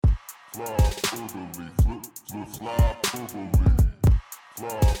Fly orderly, flip, flip, fly orderly.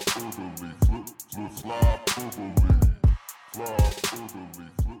 Fly orderly, flip, flip, fly orderly. Fly orderly,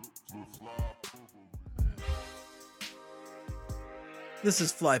 flip, flip, fly orderly. This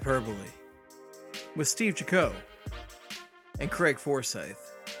is Flyperbole with Steve Jaco and Craig Forsyth.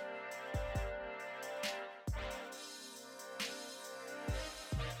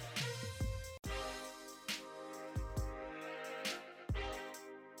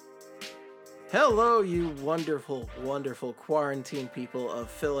 Hello, you wonderful, wonderful quarantine people of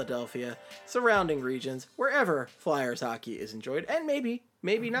Philadelphia, surrounding regions, wherever Flyers hockey is enjoyed, and maybe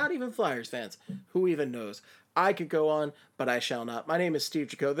not even Flyers fans. Who even knows? I could go on, but I shall not. My name is Steve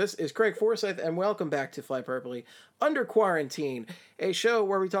Jaco. This is Craig Forsyth, and welcome back to Flyperbole Under Quarantine, a show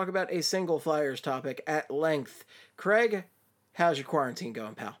where we talk about a single Flyers topic at length. Craig, how's your quarantine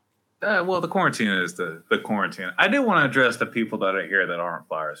going, pal? Well, the quarantine is the quarantine. I do want to address the people that are here that aren't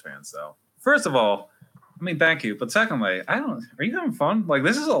Flyers fans, though. First of all, I mean, thank you. But secondly, are you having fun? Like,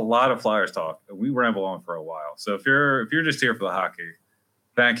 this is a lot of Flyers talk. We ramble on for a while. So if you're just here for the hockey,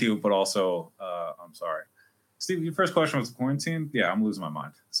 thank you. But also, I'm sorry. Steve, your first question was quarantine. Yeah, I'm losing my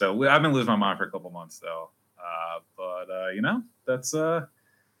mind. So I've been losing my mind for a couple months, though. That's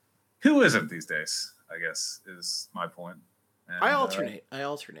who isn't these days, I guess, is my point. And, I alternate.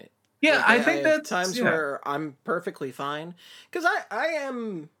 Yeah, like, I think have that's times where I'm perfectly fine. Because I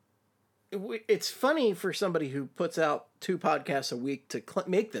am... It's funny for somebody who puts out 2 podcasts a week to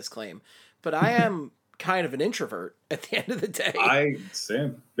make this claim, but I am kind of an introvert at the end of the day.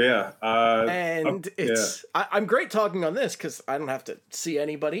 Same. Yeah. I'm great talking on this because I don't have to see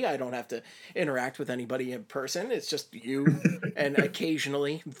anybody. I don't have to interact with anybody in person. It's just you and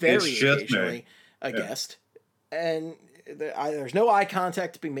occasionally, very occasionally, a guest. And there's no eye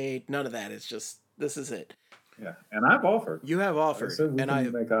contact to be made. None of that. It's just, this is it. Yeah, and I've offered. You have offered, and I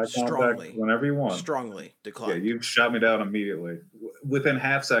make eye contact whenever you want. Strongly declined. Yeah, you've shot me down immediately. Within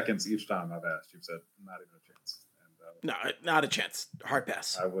half seconds each time I've asked, you've said not even a chance. And, no, not a chance. Hard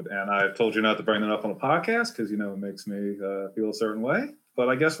pass. I've told you not to bring that up on a podcast because it makes me feel a certain way. But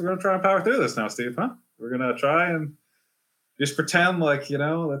I guess we're gonna try and power through this now, Steve. Huh? We're gonna try and just pretend like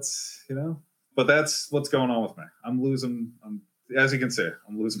that's. But that's what's going on with me. As you can see,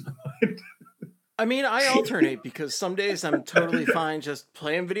 I'm losing my mind. I mean, I alternate because some days I'm totally fine just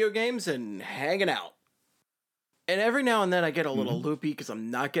playing video games and hanging out. And every now and then I get a little loopy because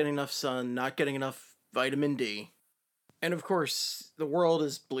I'm not getting enough sun, not getting enough vitamin D. And of course, the world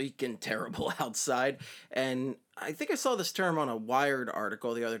is bleak and terrible outside. And I think I saw this term on a Wired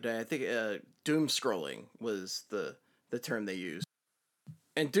article the other day. I think doom scrolling was the term they used.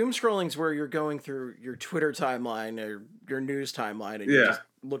 And doom scrolling is where you're going through your Twitter timeline or your news timeline and you're just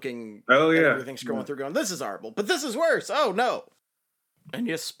looking at everything scrolling through going, this is horrible, but this is worse. Oh, no. And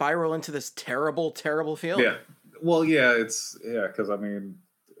you just spiral into this terrible, terrible feeling. Yeah. Well, yeah, because,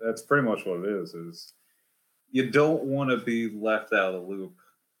 that's pretty much what it is you don't want to be left out of the loop.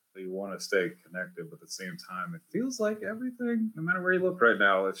 You want to stay connected, but at the same time, it feels like everything, no matter where you look right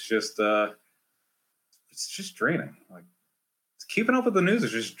now, it's just draining. Like, keeping up with the news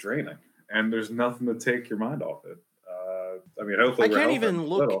is just draining, and there's nothing to take your mind off it. Hopefully I can't even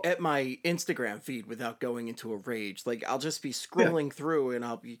look at my Instagram feed without going into a rage. Like, I'll just be scrolling through, and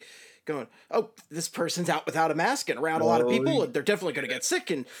I'll be going, "Oh, this person's out without a mask and around a lot of people, and they're definitely going to get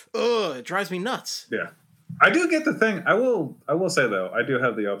sick." And it drives me nuts. Yeah, I do get the thing. I will say though, I do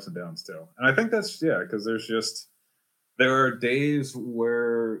have the ups and downs too, and I think that's because there are days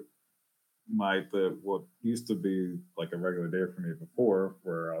where what used to be like a regular day for me before,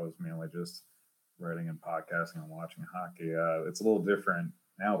 where I was mainly just writing and podcasting and watching hockey. It's a little different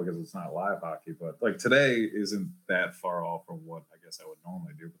now because it's not live hockey, but like today isn't that far off from what I guess I would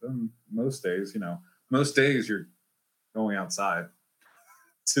normally do. But then most days you're going outside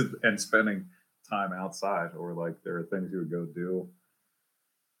and spending time outside, or like there are things you would go do.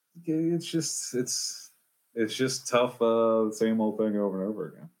 It's just tough. Same old thing over and over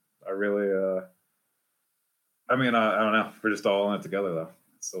again. I really, I don't know. We're just all in it together, though.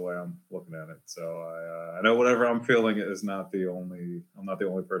 That's the way I'm looking at it. So I know whatever I'm feeling is not the only. I'm not the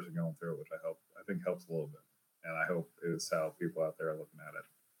only person going through it, which I think helps a little bit, and I hope is how people out there are looking at it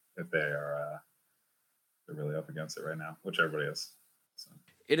if they're really up against it right now, which everybody is. So.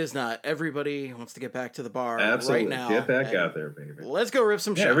 It is not. Everybody wants to get back to the bar Absolutely. right now. Get back out there, baby. Let's go rip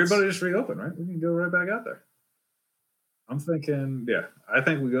some shots. Everybody just reopen, right? We can go right back out there. I'm thinking, I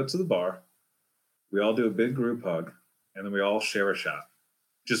think we go to the bar, we all do a big group hug, and then we all share a shot.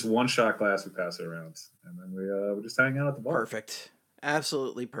 Just one shot glass, we pass it around, and then we just hang out at the bar. Perfect.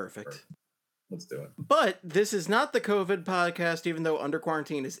 Absolutely perfect. Let's do it. But this is not the COVID podcast, even though Under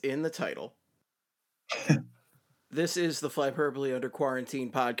Quarantine is in the title. This is the Fly Purpley Under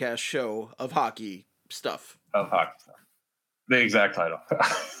Quarantine podcast show of hockey stuff. Of hockey stuff. The exact title.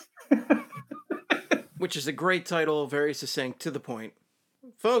 Which is a great title, very succinct, to the point.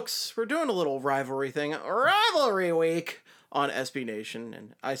 Folks, we're doing a little rivalry thing, Rivalry Week on SB Nation,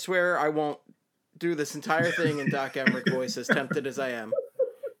 and I swear I won't do this entire thing in Doc Emmerich voice, as tempted as I am.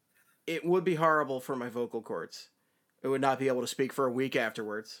 It would be horrible for my vocal cords. I would not be able to speak for a week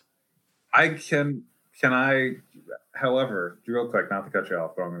afterwards. However, real quick, not to cut you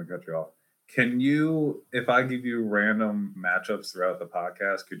off, but I'm going to cut you off. Can you, if I give you random matchups throughout the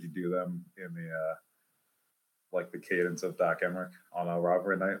podcast, could you do them in the, like the cadence of Doc Emmerich on a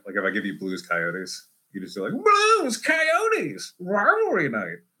rivalry night? Like if I give you Blues Coyotes, you just do like, Blues Coyotes, rivalry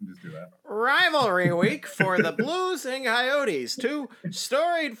night. And just do that. Rivalry Week for the Blues and Coyotes, two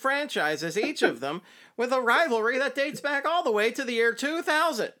storied franchises, each of them, with a rivalry that dates back all the way to the year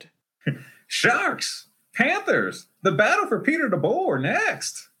 2000. Sharks, Panthers, the battle for Peter DeBoer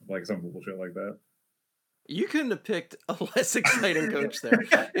next. Like some bullshit like that. You couldn't have picked a less exciting coach there.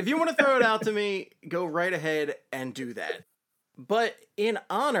 If you want to throw it out to me, go right ahead and do that. But in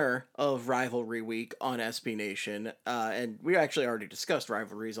honor of Rivalry Week on SB Nation, and we actually already discussed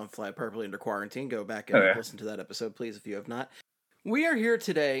rivalries on Fly Purpley Under Quarantine. Go back and listen to that episode, please, if you have not. We are here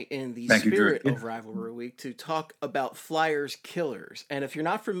today in the spirit of Rivalry Week to talk about Flyers killers. And if you're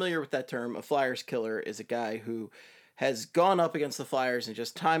not familiar with that term, a Flyers killer is a guy who has gone up against the Flyers and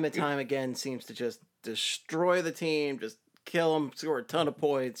just time and time again seems to just destroy the team, just kill them, score a ton of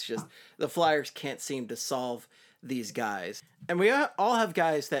points. Just the Flyers can't seem to solve these guys. And we all have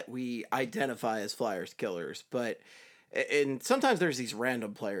guys that we identify as Flyers killers, and sometimes there's these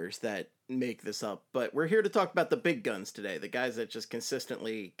random players that make this up, but we're here to talk about the big guns today, the guys that just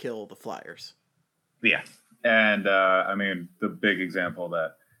consistently kill the Flyers. Yeah. And I mean, the big example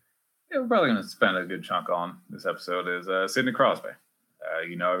that we're probably going to spend a good chunk on this episode is Sidney Crosby.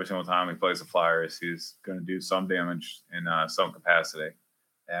 Every single time he plays the Flyers, he's going to do some damage in some capacity.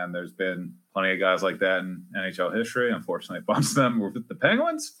 And there's been plenty of guys like that in NHL history. Unfortunately, a bunch of them were with the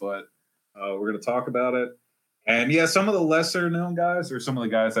Penguins, but we're going to talk about it. And yeah, some of the lesser known guys, or some of the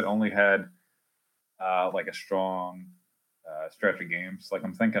guys that only had like a strong stretch of games. Like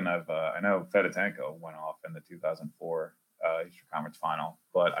I'm thinking of, I know Fedotenko went off in the 2004 Eastern Conference Final,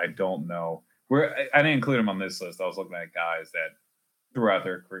 but I don't know where. I didn't include him on this list. I was looking at guys that throughout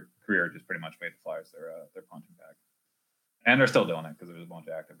their career just pretty much made the Flyers their punching bag, and they're still doing it because there's a bunch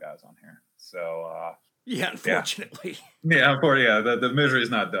of active guys on here. So yeah, unfortunately, the misery is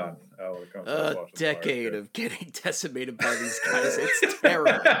not done. A decade of getting decimated by these guys. It's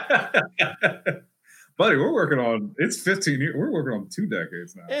terrible. Buddy, we're working on, it's 15 years. We're working on 2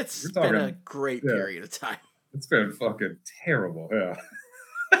 decades now. It's been a great period of time. It's been fucking terrible. Yeah.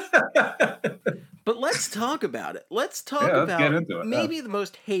 But let's talk about it. Let's get into it. Maybe the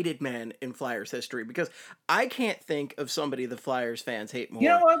most hated man in Flyers history, because I can't think of somebody the Flyers fans hate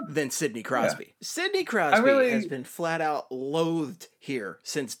more than Sidney Crosby. Yeah. Sidney Crosby has been flat out loathed here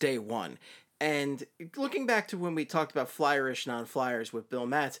since day one. And looking back to when we talked about Flyerish non-Flyers with Bill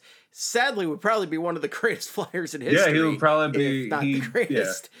Matz, sadly would probably be one of the greatest Flyers in history. Yeah, he would probably be, if not the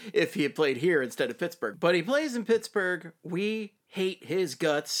greatest, if he had played here instead of Pittsburgh. But he plays in Pittsburgh. We hate his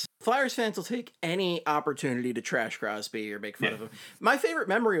guts. Flyers fans will take any opportunity to trash Crosby or make fun of him. My favorite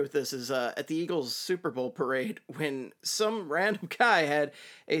memory with this is at the Eagles Super Bowl parade when some random guy had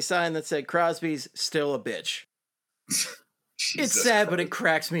a sign that said, "Crosby's still a bitch." It's sad, but it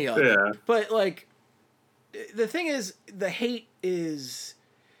cracks me up. Yeah. But, like, the thing is, the hate was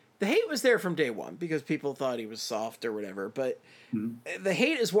there from day one because people thought he was soft or whatever. But the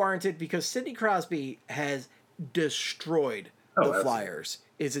hate is warranted because Sidney Crosby has destroyed the Flyers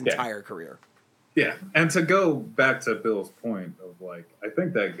his entire career. Yeah. And to go back to Bill's point of, like, I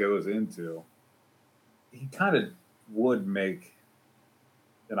think that goes into, he kind of would make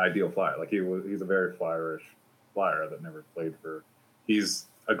an ideal Flyer. Like, he's a very Flyerish Flyer that never played for. He's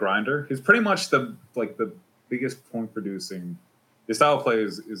a grinder. He's pretty much the biggest point producing. His style of play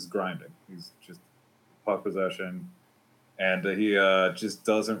is grinding. He's just puck possession, and he just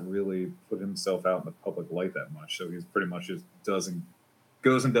doesn't really put himself out in the public light that much. So he's pretty much just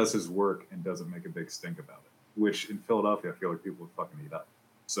goes and does his work and doesn't make a big stink about it. Which in Philadelphia, I feel like people would fucking eat up.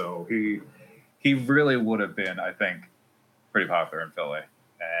 So he really would have been, I think, pretty popular in Philly,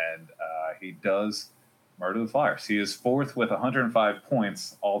 and he does murder the Flyers. He is 4th with 105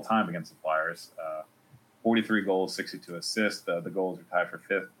 points all time against the Flyers. 43 goals, 62 assists. The goals are tied for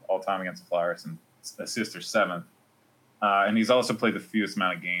 5th all time against the Flyers, and assists are 7th. And he's also played the fewest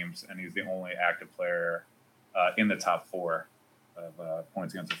amount of games, and he's the only active player in the top 4 of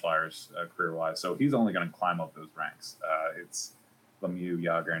points against the Flyers career-wise. So he's only going to climb up those ranks. It's Lemieux,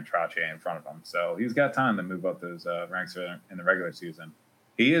 Yager, and Trottier in front of him. So he's got time to move up those ranks in the regular season.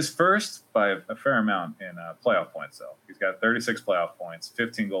 He is first by a fair amount in playoff points, though. He's got 36 playoff points,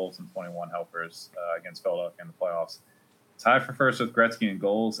 15 goals, and 21 helpers against Philadelphia in the playoffs. Tied for first with Gretzky in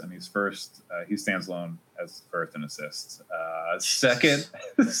goals, and he's first. He stands alone as first in assists. Second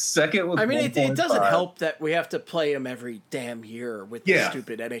with. I mean, it doesn't 1.5. help that we have to play him every damn year with the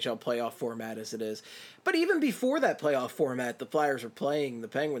stupid NHL playoff format as it is. But even before that playoff format, the Flyers were playing the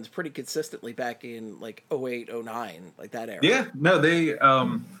Penguins pretty consistently back in like 08, 09, like that era. Yeah, no, they.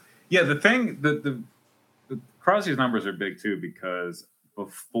 The thing, the Crosby's numbers are big too because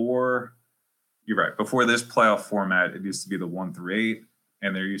before. You're right. Before this playoff format, it used to be the 1 through 8,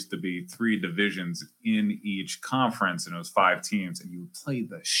 and there used to be 3 divisions in each conference, and it was 5 teams, and you would play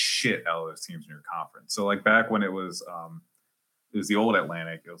the shit out of those teams in your conference. So, like back when it was the old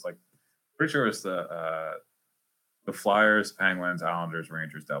Atlantic, it was like pretty sure it was the Flyers, Penguins, Islanders,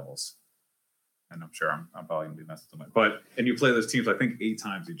 Rangers, Devils, and I'm sure I'm probably gonna be messing with them. And you play those teams I think 8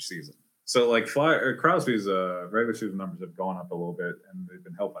 times each season. So like Crosby's regular season numbers have gone up a little bit, and they've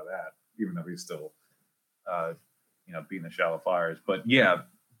been helped by that. Even though he's still, beating the shallow Flyers. But yeah,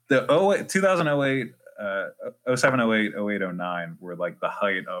 the 2008, 07, 08, 08, 09 were like the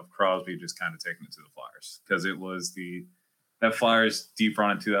height of Crosby just kind of taking it to the Flyers because it was that Flyers deep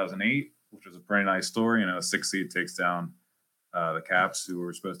run in 2008, which was a pretty nice story. A 6 seed takes down the Caps, who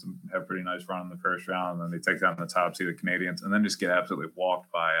were supposed to have a pretty nice run in the first round, and then they take down the top seed, the Canadians, and then just get absolutely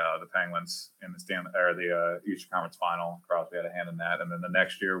walked by the Penguins in the Eastern Conference Final. Crosby had a hand in that, and then the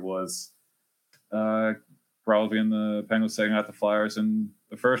next year was Crosby and the Penguins taking out the Flyers in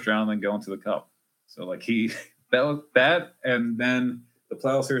the first round, and then going to the Cup. So like that, and then the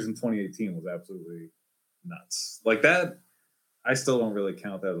playoff series in 2018 was absolutely nuts. Like that, I still don't really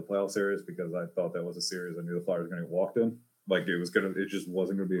count that as a playoff series because I thought that was a series I knew the Flyers were going to get walked in. Like it just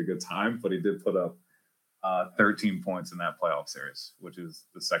wasn't going to be a good time, but he did put up 13 points in that playoff series, which is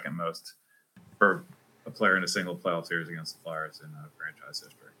the second most for a player in a single playoff series against the Flyers in franchise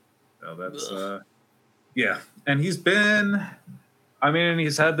history. So that's, And he's been,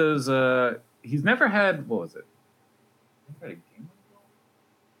 he's had those, he's never had, what was it? He had a game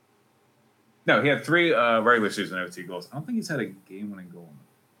No, he had 3 regular season OT goals. I don't think he's had a game-winning goal in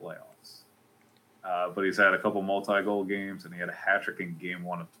the playoffs. But he's had a couple multi-goal games, and he had a hat-trick in Game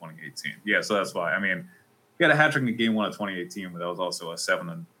 1 of 2018. Yeah, so that's why. He had a hat-trick in Game 1 of 2018, but that was also a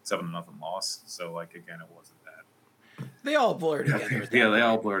 7-0 loss. So, again, it wasn't that. They all blur together. Yeah, they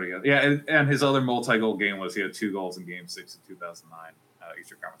all blur together. Yeah, and his other multi-goal game was he had 2 goals in Game 6 of 2009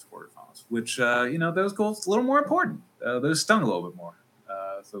 Eastern Conference quarterfinals, which, those goals a little more important. Those stung a little bit more.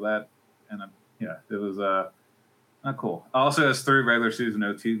 It was not cool. Also has 3 regular season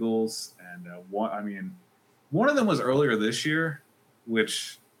OT goals, and one of them was earlier this year,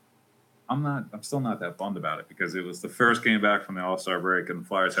 which I'm still not that bummed about it because it was the first game back from the All-Star break, and the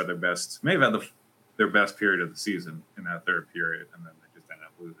Flyers had their best period of the season in that third period, and then they just ended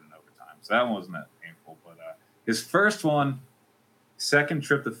up losing in overtime. So that one wasn't that painful. But his first one, second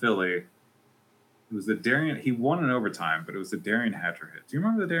trip to Philly, it was the Darian. He won in overtime, but it was the Darian Hatcher hit. Do you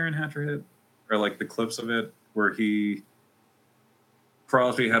remember the Darian Hatcher hit, or the clips of it where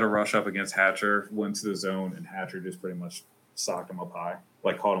Crosby had a rush up against Hatcher, went to the zone, and Hatcher just pretty much socked him up high,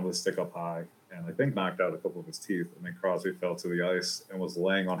 caught him with a stick up high, and I think knocked out a couple of his teeth. And then Crosby fell to the ice and was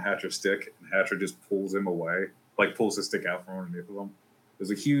laying on Hatcher's stick, and Hatcher just pulls him away, pulls his stick out from underneath of him. It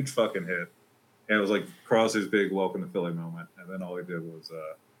was a huge fucking hit. And it was Crosby's big welcome to Philly moment, and then all he did was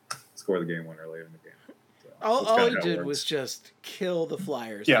score the game winner late in the game. So all he did was just kill the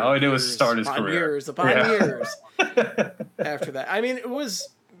Flyers. Yeah, all he did was start his career. Years upon years after that. It was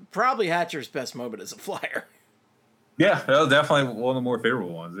probably Hatcher's best moment as a Flyer. Yeah, that was definitely one of the more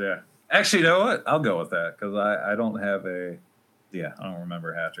favorable ones, yeah. Actually, you know what? I'll go with that because I don't have I don't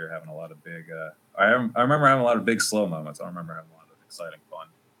remember Hatcher having a lot of big I remember having a lot of big slow moments. I don't remember having a lot of exciting, fun,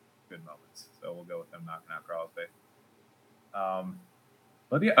 good moments. So we'll go with them knocking out Crosby.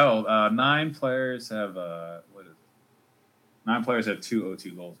 But yeah, 9 players have 9 players have 2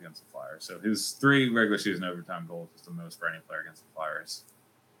 OT goals against the Flyers. So his 3 regular season overtime goals is the most for any player against the Flyers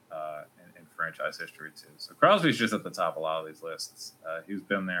in franchise history too. So Crosby's just at the top of a lot of these lists. He's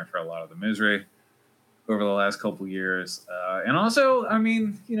been there for a lot of the misery over the last couple of years, and also,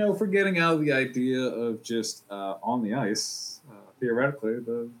 for getting out of the idea of just on the ice. Theoretically,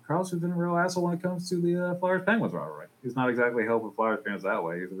 the Crosby's been a real asshole when it comes to the Flyers-Penguins rivalry. He's not exactly helping Flyers fans that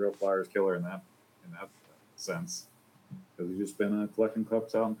way. He's a real Flyers killer in that sense. because he's just been collecting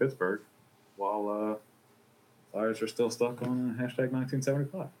cups out in Pittsburgh while Flyers are still stuck on hashtag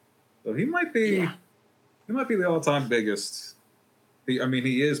 1975. So he might be Yeah. he might be the all-time biggest. I mean,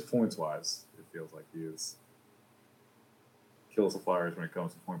 he is points-wise. It feels like he is kills the Flyers when it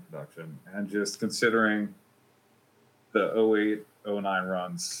comes to point production, and just considering the 08, 09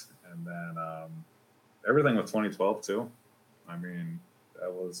 runs, and then everything with 2012 too. I mean,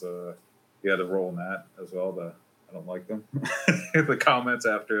 that was he had a role in that as well. I don't like them. The comments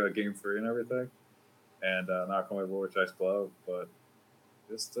after Game 3 and everything, and knock on my wood, which I glove, but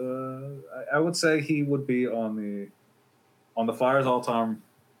just I would say he would be on the Flyers all-time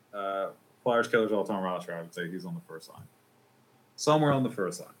Flyers Killers all-time roster. I would say he's on the first line, somewhere on the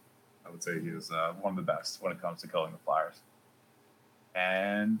first line. I would say he is one of the best when it comes to killing the Flyers.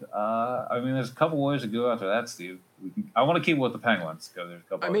 And I mean, there's a couple ways to go after that, Steve. I want to keep with the Penguins because there's a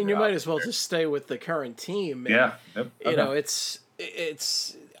couple. I mean, you might as well just stay with the current team. And, Yeah. Yep. You know, it's.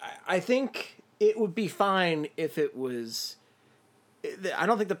 I think it would be fine if it was. I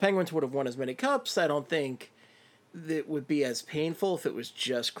don't think the Penguins would have won as many cups. I don't think it would be as painful if it was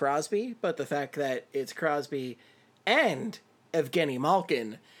just Crosby. But the fact that it's Crosby and Evgeny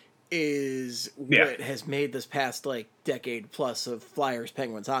Malkin is what has made this past decade plus of Flyers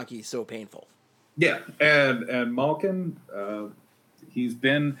Penguins hockey so painful. Yeah, and Malkin, he's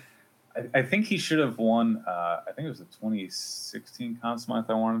been. I think he should have won. I think it was the 2016 Conn Smythe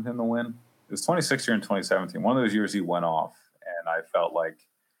I wanted him to win. It was 2016 and 2017. One of those years he went off, and I felt like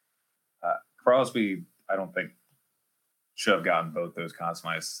Crosby, I don't think, should have gotten both those Conn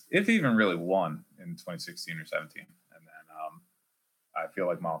Smythes, if he even really won in 2016 or 17. And then I feel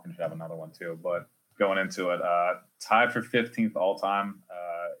like Malkin should have another one too. But going into it, tied for 15th all-time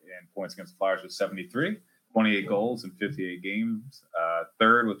in points against the Flyers with 73, 28 goals in 58 games.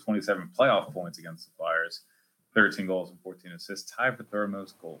 Third with 27 playoff points against the Flyers, 13 goals and 14 assists, tied for third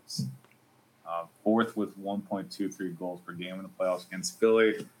most goals. Fourth with 1.23 goals per game in the playoffs against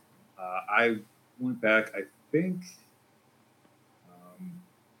Philly. I went back, I think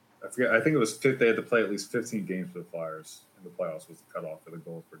it was fifth. They had to play at least 15 games for the Flyers in the playoffs was the cutoff for the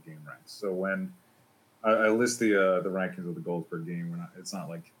goals per game ranks. So when I list the rankings of the goals per game, it's not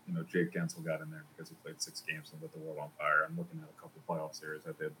like Jake Gensel got in there because he played 6 games and lit the world on fire. I'm looking at a couple of playoff series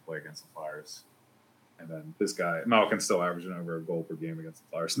that they had to play against the Flyers, and then this guy Malkin's still averaging over a goal per game against the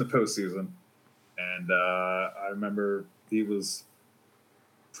Flyers in the postseason. And I remember he was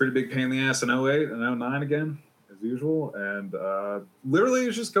pretty big pain in the ass in 08 and 09 again, as usual. And literally he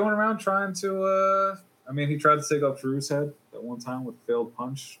was just going around trying to he tried to take up Drew's head at one time with a failed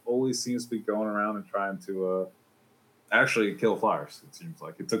punch. Always seems to be going around and trying to actually kill Flyers, it seems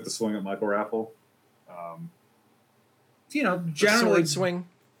like. He took the swing at Michael Raffle. Generally... The sword swing?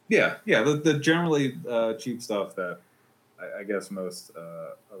 Yeah, the generally cheap stuff that I guess most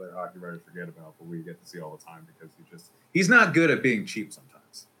other hockey writers forget about, but we get to see all the time because he's not good at being cheap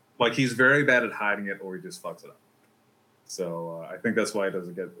sometimes. Like, he's very bad at hiding it, or he just fucks it up. So I think that's why he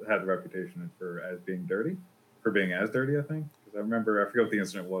doesn't have the reputation for being as dirty, I think. Because I forget what the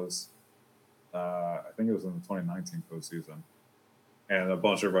incident was. I think it was in the 2019 postseason. And a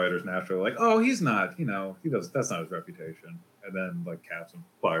bunch of writers naturally were like, oh, he's not, that's not his reputation. And then, Caps and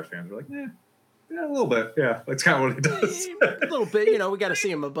Flyers fans were like, yeah, a little bit. Yeah, that's kind of what he does. A little bit. We got to see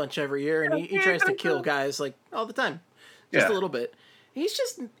him a bunch every year, and he tries to kill guys all the time. Just a little bit. He's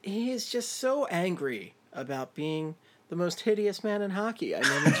just so angry about being the most hideous man in hockey. I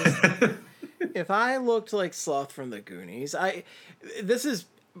mean, if I looked like Sloth from the Goonies,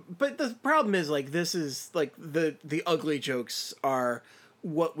 but the problem is this is the ugly jokes are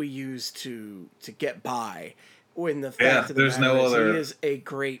what we use to get by. When the fact of the matter is, he is a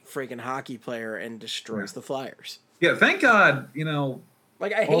great freaking hockey player and destroys the Flyers. Yeah, thank God,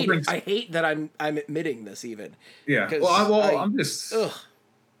 I hate that I'm admitting this even. Yeah. Well, I'm just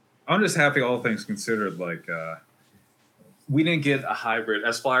happy, all things considered, we didn't get a hybrid.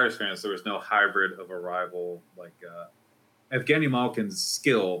 As Flyers fans, there was no hybrid of a rival. Evgeny Malkin's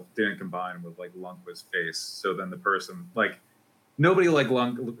skill didn't combine with Lundqvist's face. So then the person nobody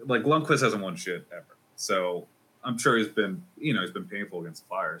Lundqvist hasn't won shit ever. So I'm sure he's been painful against the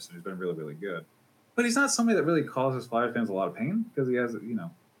Flyers, and he's been really, really good. But he's not somebody that really causes Flyers fans a lot of pain because he has,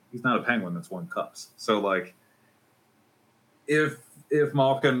 he's not a Penguin that's won cups. So if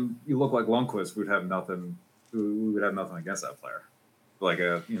Malkin, you look like Lundqvist, we would have nothing against that player.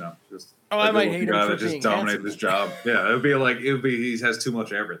 I might hate him for just being dominate this job. Yeah, it would be he has too much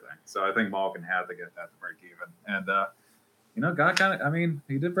of everything. So I think Malkin had to get that to break even. And guy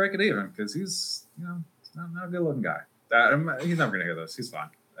he did break it even because he's not a good looking guy. He's never gonna hear this. He's fine,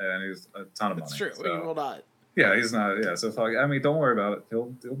 and he's a ton of money. That's true. So. He will not. Yeah, he's not. Yeah, so I mean, don't worry about it.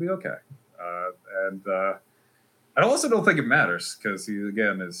 He'll be okay. And I also don't think it matters because he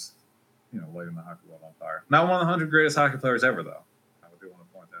again is, lighting the hockey world on fire. Not one of the 100 greatest hockey players ever, though. I do want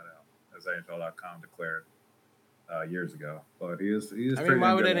to point that out, as NHL.com declared years ago. But he is. I mean,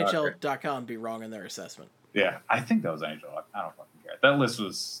 why would NHL.com be wrong in their assessment? Yeah, I think that was NHL. I don't fucking care. That list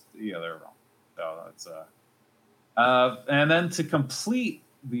was they were wrong. So that's and then to complete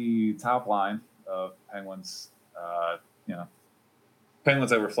the top line of Penguins,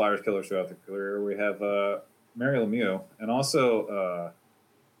 Penguins that were Flyers killers throughout the career. We have Mario Lemieux, and also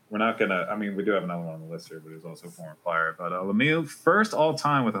we're not gonna. I mean, we do have another one on the list here, but he's also a former Flyer. But Lemieux, first all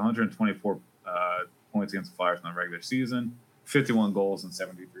time with 124 points against the Flyers in the regular season, 51 goals and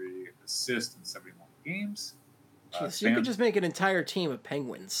 73 assists in 71 games. So you could just make an entire team of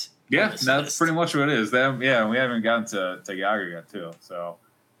Penguins. Yeah, that's pretty much what it is. Them, yeah, we haven't gotten to Jágr yet, too. So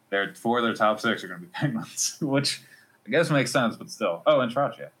four of their top six are going to be Penguins, which I guess makes sense, but still. Oh, and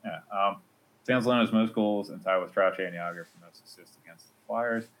Trottier, yeah. Sam Zelena's most goals and tied with Trottier and Jágr for most assists against the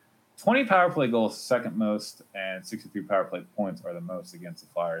Flyers. 20 power play goals, second most, and 63 power play points are the most against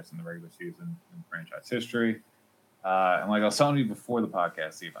the Flyers in the regular season in franchise history. And like I was telling you before the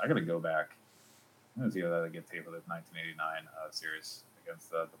podcast, Steve, I got to go back. I'm going to see how they get tape of the 1989 series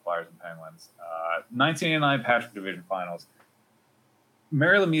against the Flyers and Penguins. 1989 Patrick Division Finals.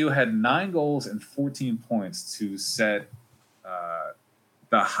 Mario Lemieux had 9 goals and 14 points to set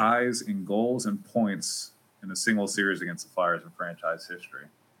the highs in goals and points in a single series against the Flyers in franchise history.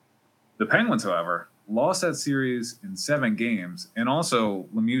 The Penguins, however, lost that series in 7 games, and also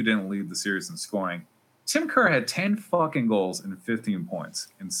Lemieux didn't lead the series in scoring. Tim Kerr had 10 fucking goals and 15 points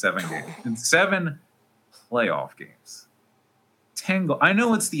in 7 games. In 7 playoff games. 10 goals. I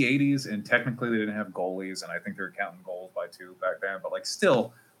know it's the 80s, and technically they didn't have goalies, and I think they were counting goals by 2 back then, but,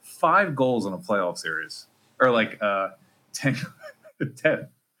 still, 5 goals in a playoff series. Or, 10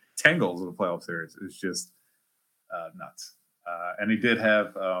 goals in a playoff series is just nuts. And he did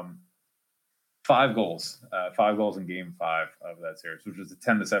have 5 goals. 5 goals in Game 5 of that series, which was a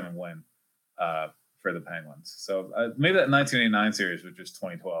 10-7 win for the Penguins. So maybe that 1989 series, which is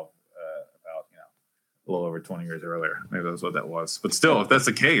 2012, about a little over 20 years earlier. Maybe that's what that was. But still, if that's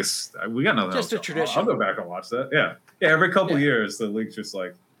the case, we got nothing just else. A tradition. I'll go back and watch that. Yeah. Every couple years, the league's just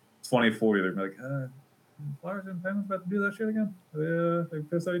 2040. They're like, Flyers and Penguins about to do that shit again. They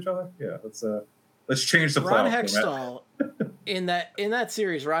pissed at each other. Yeah, let's change the Ron playoff Hextall in that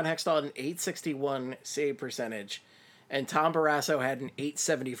series. Ron Hextall had an .861 save percentage, and Tom Barrasso had an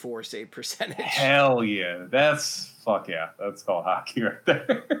 .874 save percentage. Hell yeah, that's called hockey right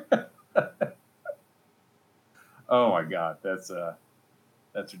there. Oh my god, that's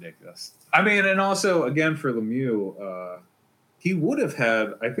ridiculous. I mean, and also again for Lemieux, he would have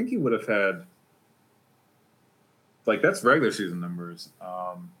had. I think he would have had. That's regular season numbers.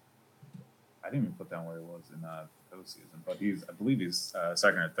 I didn't even put down where he was in postseason, but I believe he's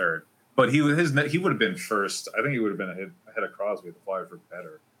second or third. But he would have been first. I think he would have been ahead of Crosby. The Flyers were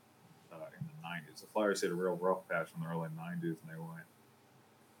better in the 90s. The Flyers hit a real rough patch in the early 90s, and they went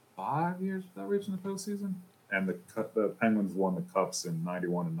 5 years without reaching the postseason. And the Penguins won the Cups in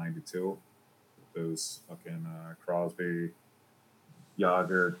 91 and 92. Those fucking Crosby,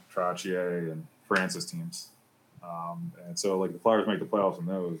 Jágr, Trottier, and Francis teams. And so, the Flyers make the playoffs in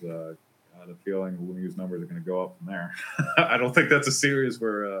those. I had a feeling Lemieux's numbers are going to go up from there. I don't think that's a series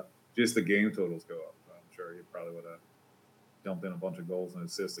where just the game totals go up. I'm sure he probably would have dumped in a bunch of goals and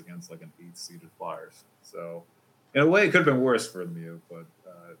assists against an 8th-seeded Flyers. So, in a way, it could have been worse for Lemieux, but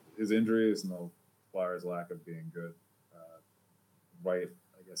his injuries and the Flyers' lack of being good, right,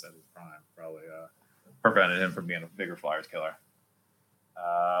 I guess, at his prime, probably prevented him from being a bigger Flyers killer.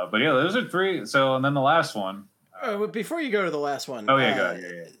 But yeah, those are 3. So, and then the last one. But before you go to the last one. Oh, yeah, go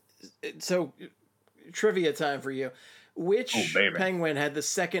ahead. Yeah. So, trivia time for you. Which Penguin had the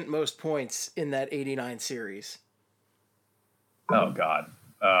second most points in that 89 series? Oh, God.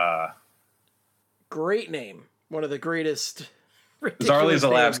 Great name. One of the greatest. Zarley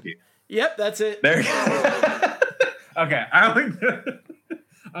Zalapsky. Yep, that's it. There you go. Okay.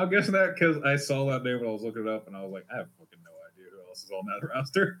 I'm guessing that because I saw that name when I was looking it up, and I was like, I have fucking no idea who else is on that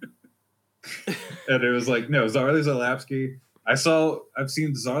roster. And it was no, Zarley Zalapsky. I've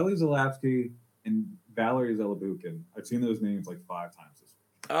seen Zarley Zalapsky and Valerie Zelebukin. I've seen those names 5 times this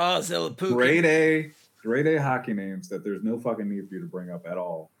week. Oh, Zelebukin. Grade A hockey names that there's no fucking need for you to bring up at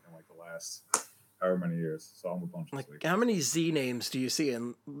all in the last however many years. So I'm a bunch this week. How many Z names do you see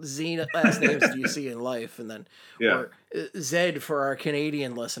in Z last names do you see in life? And then or Zed for our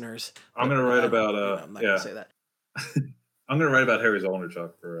Canadian listeners. I'm gonna write about I'm not gonna say that. I'm gonna write about Harry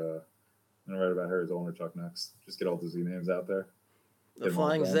Zolnarchuk for I'm gonna write about Harry's owner Chuck next. Just get all the Z names out there. The Get 'em all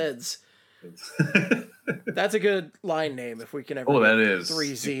Flying done. Zeds. It's- That's a good line name if we can ever Oh, get that is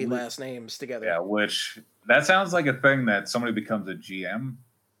 3Z last names together. Yeah, which that sounds like a thing that somebody becomes a GM.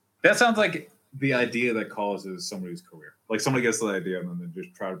 That sounds like the idea that causes somebody's career. Like somebody gets the idea and then they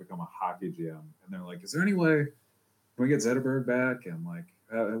just try to become a hockey GM, and they're like, "Is there any way can we get Zetterberg back?" And I'm like,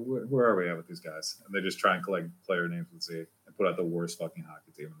 where are we at with these guys? And they just try and collect player names with Z and put out the worst fucking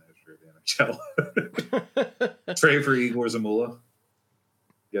hockey team in the history of the NHL. Trade for Igor Zamula.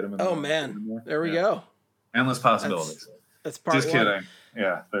 Get him in. Oh man, there we go. Endless possibilities. That's part Just one. kidding.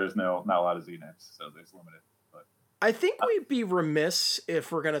 Yeah, there's not a lot of Z names, so there's limited. But I think we'd be remiss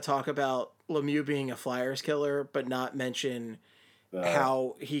if we're going to talk about Lemieux being a Flyers killer, but not mention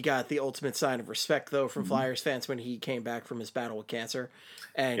how he got the ultimate sign of respect, though, from Flyers fans when he came back from his battle with cancer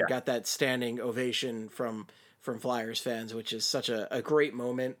and got that standing ovation from Flyers fans, which is such a great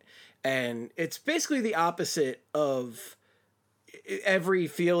moment. And it's basically the opposite of every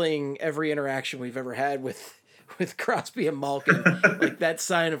feeling, every interaction we've ever had with Crosby and Malkin. Like that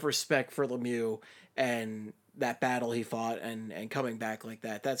sign of respect for Lemieux and that battle he fought and coming back like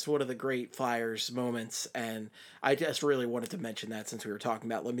that. That's one of the great Flyers moments. And I just really wanted to mention that since we were talking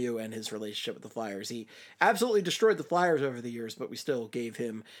about Lemieux and his relationship with the Flyers. He absolutely destroyed the Flyers over the years, but we still gave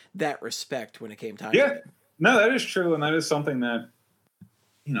him that respect when it came time. Yeah, no, that is true. And that is something that,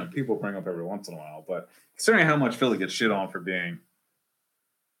 people bring up every once in a while, but considering how much Philly gets shit on for being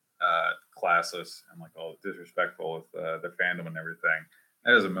classless and like all disrespectful with their fandom and everything,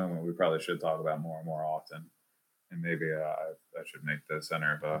 that is a moment we probably should talk about more and more often. And maybe I should make the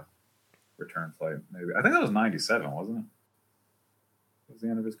center of a return flight. Maybe I think that was '97, wasn't it? Was the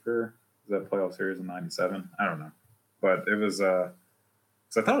end of his career? Was that playoff series in '97? I don't know, but it was. So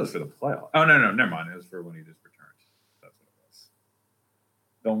I thought it was for the playoff. Oh no, never mind. It was for when he just returned. That's what it was.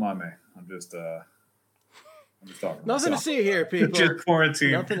 Don't mind me. I'm just talking. Nothing to see here, people. Just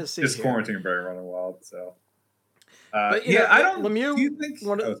quarantine. Nothing to see. Just here. quarantine, very running wild. So. But yeah, I don't. Lemieux. Do you think?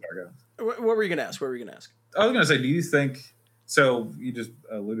 Sorry, go ahead. What were you going to ask? I was going to say, do you think? So you just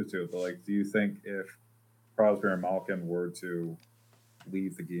alluded to it, but like, do you think if Crosby and Malkin were to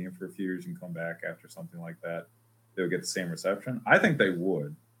leave the game for a few years and come back after something like that, they would get the same reception? I think they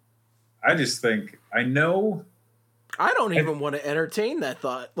would. I just think I know. I don't even want to entertain that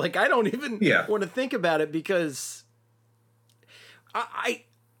thought. Like, I don't even want to think about it because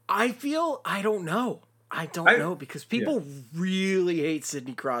I feel I don't know. I don't know because people really hate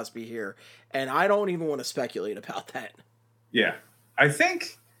Sidney Crosby here, and I don't even want to speculate about that. Yeah, I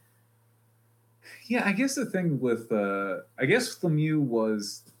think. Yeah, I guess the thing with I guess Lemieux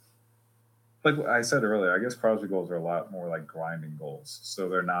was, like I said earlier, I guess Crosby goals are a lot more like grinding goals, so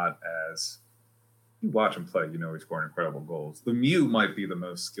they're not as. You watch him play, he's scoring incredible goals. Lemieux might be the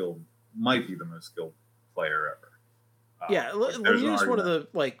most skilled player ever. Lemieux's one of the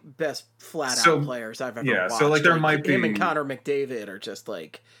best flat out players I've ever watched. So there might be him and Connor McDavid are just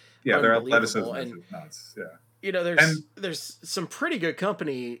their athleticism and is nuts. Yeah, there's some pretty good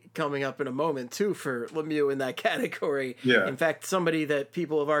company coming up in a moment too for Lemieux in that category. Yeah, in fact, somebody that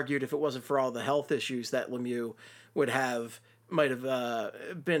people have argued if it wasn't for all the health issues that Lemieux would have might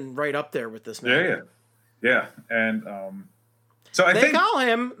have been right up there with this man. Yeah, and so I think they call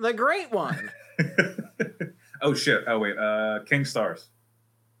him the Great One. Oh shit! Oh wait, King Stars.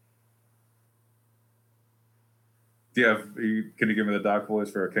 Do you have? Can you give me the doc voice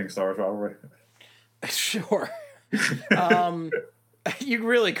for a King Stars rivalry? Sure. You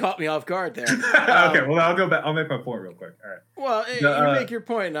really caught me off guard there. Okay, well I'll go back. I'll make my point real quick. All right. Well, you make your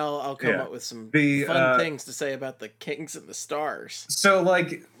point, and I'll come up with some fun things to say about the Kings and the Stars. So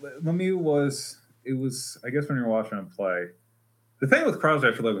Lemieux was. It was. I guess when you're watching him play. The thing with Crosby,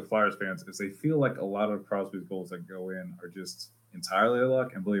 I feel like with Flyers fans, is they feel like a lot of Crosby's goals that go in are just entirely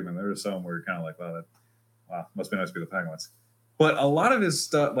luck. And believe me, there are some where you're kind of like, wow, must be nice to be the Penguins. But a lot of his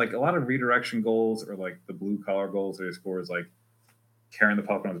stuff, like a lot of redirection goals or like the blue collar goals that he scores, like carrying the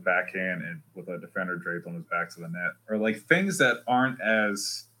puck on his backhand and with a defender draped on his back to the net, or like things that aren't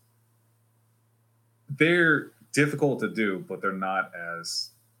as they're difficult to do, but they're not as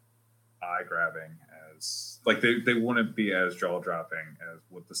eye grabbing as. Like they wouldn't be as jaw dropping as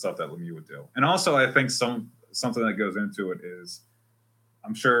with the stuff that Lemieux would do. And also, I think something that goes into it is,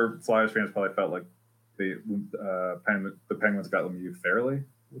 I'm sure Flyers fans probably felt like the Penguins got Lemieux fairly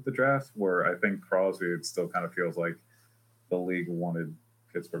with the draft. Where I think Crosby, it still kind of feels like the league wanted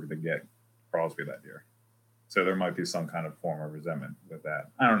Pittsburgh to get Crosby that year. So there might be some kind of form of resentment with that.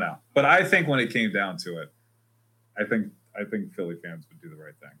 I don't know, but I think when it came down to it, I think Philly fans would do the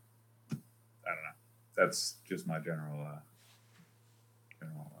right thing. I don't know. That's just my general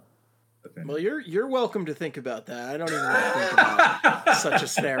opinion. Well, you're welcome to think about that. I don't even want to think about such a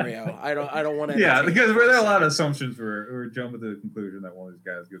scenario. I don't want to. Yeah, because there are a lot of assumptions. We're jumping to the conclusion that one of these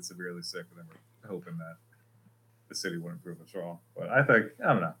guys gets severely sick, and then we're hoping that the city wouldn't prove us wrong. But I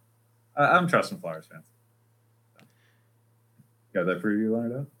don't know. I'm trusting Flyers fans. Got that preview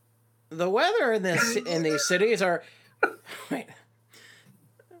lined up? The weather in these cities are. Wait.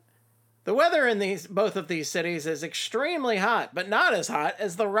 The weather in both of these cities is extremely hot, but not as hot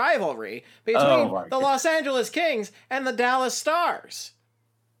as the rivalry between the Los Angeles Kings and the Dallas Stars.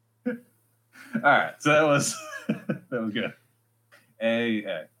 All right, so that was good.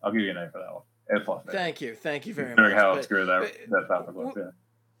 I'll give you an A for that one. A+. Thank you very much. How but, obscure that topic was. Yeah.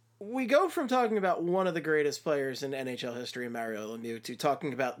 We go from talking about one of the greatest players in NHL history, Mario Lemieux, to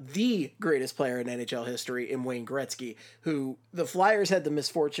talking about the greatest player in NHL history in Wayne Gretzky, who the Flyers had the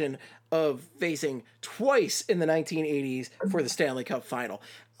misfortune of facing twice in the 1980s for the Stanley Cup final.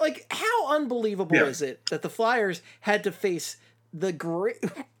 Like, how unbelievable is it that the Flyers had to face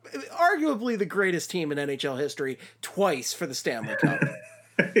arguably the greatest team in NHL history twice for the Stanley Cup?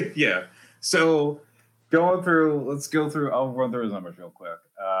 Yeah. So let's go through, I'll run through his numbers real quick.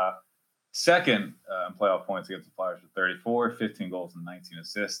 Second in playoff points against the Flyers with 34, 15 goals and 19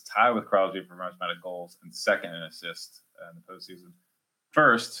 assists, tied with Crosby for most amount of goals, and second in assists in the postseason.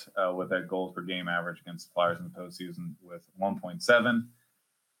 First with that goals per game average against the Flyers in the postseason with 1.7.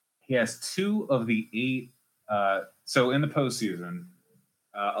 He has 2 of the 8. So in the postseason,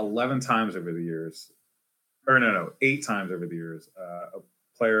 11 times over the years, 8 times over the years, a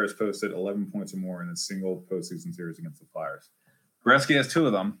player has posted 11 points or more in a single postseason series against the Flyers. Gretzky has 2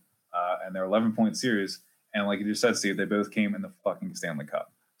 of them, and they're 11-point series. And like you just said, Steve, they both came in the fucking Stanley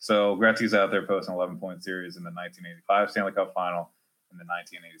Cup. So Gretzky's out there posting 11-point series in the 1985 Stanley Cup final, in the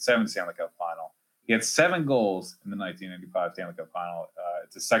 1987 Stanley Cup final. He had 7 goals in the 1985 Stanley Cup final.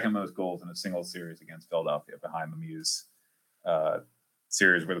 It's the second most goals in a single series against Philadelphia, behind the Muse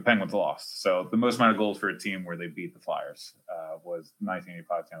series where the Penguins lost. So the most amount of goals for a team where they beat the Flyers was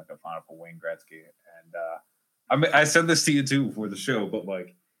 1985 Stanley Cup final for Wayne Gretzky. And I said this to you too before the show, but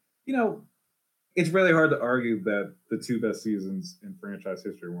it's really hard to argue that the 2 best seasons in franchise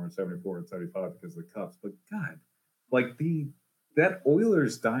history were in 74 and 75 because of the Cups. But God, that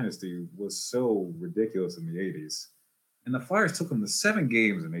Oilers dynasty was so ridiculous in the 80s. And the Flyers took them to 7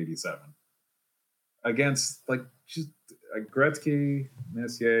 games in 87 against Gretzky,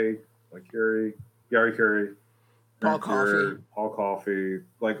 Messier, Gary Curry, Paul Coffey,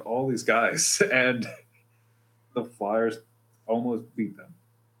 all these guys. And the Flyers almost beat them.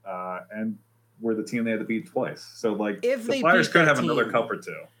 And were the team they had to beat twice. So, if the Flyers could have another cup or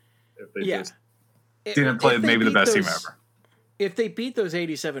 2 if they just didn't play maybe the best team ever. If they beat those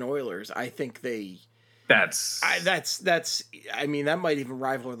 87 Oilers, I think that might even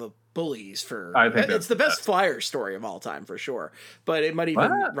rival the Bullies for. I think it's the best Flyers story of all time for sure. But it might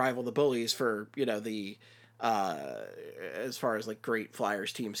even rival the Bullies for the as far as great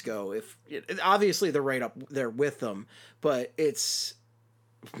Flyers teams go. Obviously they're right up there with them, but it's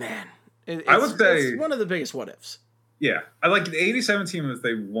I would say it's one of the biggest what ifs. Yeah, I like the 87 team if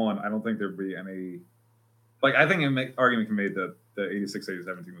they won. I don't think there'd be any. I think an argument can be made that the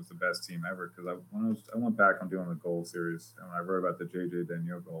 86-87 team was the best team ever because I went back on doing the goal series and I wrote about the J.J.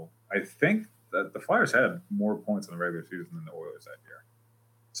 Daigneault goal. I think that the Flyers had more points in the regular season than the Oilers that year.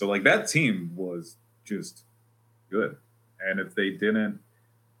 So that team was just good. And if they didn't,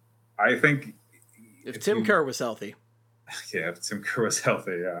 I think if Tim Kerr was healthy. Yeah, if Tim Kerr was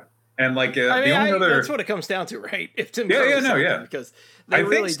healthy, yeah. And the only other that's what it comes down to, right? If Tim Kerr was healthy, because they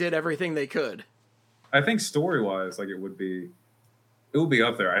really did everything they could. I think story-wise, it would be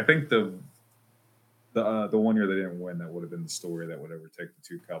up there. I think the 1 year they didn't win, that would have been the story that would ever take the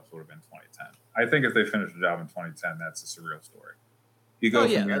 2 cups would have been 2010. I think if they finished the job in 2010, that's a surreal story. You go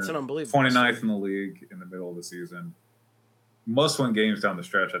that's an unbelievable 29th story. in the league in the middle of the season, must-win games down the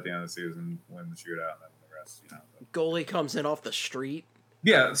stretch at the end of the season, win the shootout, and then the rest. Goalie comes in off the street.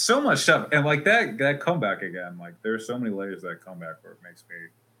 Yeah, so much stuff, and that comeback again. There's so many layers of that comeback where it makes me.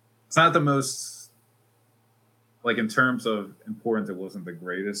 It's not the most. In terms of importance, it wasn't the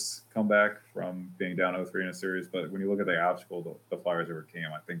greatest comeback from being down 0-3 in a series. But when you look at the obstacle the Flyers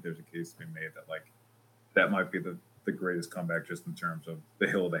overcame, I think there's a case to be made that that might be the greatest comeback just in terms of the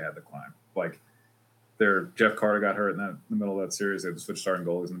hill they had to climb. Jeff Carter got hurt in the middle of that series. They had to switch starting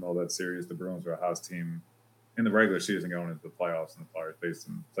goalies in the middle of that series. The Bruins were a house team in the regular season going into the playoffs, and the Flyers placed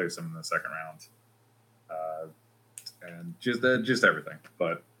them in the second round. And just everything.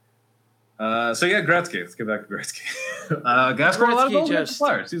 But Gretzky. Let's get back to Gretzky. Gas scored a lot of goals against the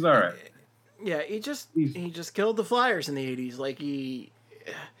Flyers. He's all right. Yeah, he just killed the Flyers in the 80s.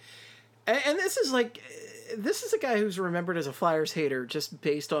 And this is like, this is a guy who's remembered as a Flyers hater just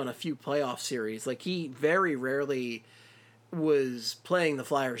based on a few playoff series. Like, he very rarely was playing the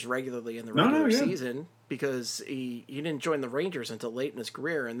Flyers regularly in the regular season because he didn't join the Rangers until late in his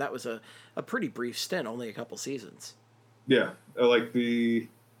career, and that was a pretty brief stint, only a couple seasons. Yeah, like and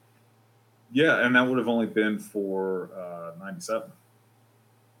that would have only been for 97.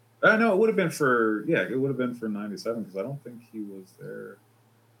 No, it would have been for 97 because I don't think he was there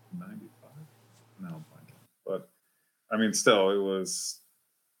in 95. No, I'm blanking. But I mean, still,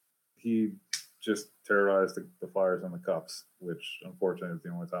 he just terrorized the Flyers and the Cups, which unfortunately is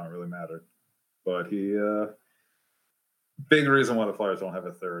the only time it really mattered. But he, big reason why the Flyers don't have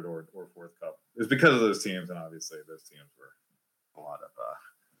a third or fourth Cup is because of those teams, and obviously those teams were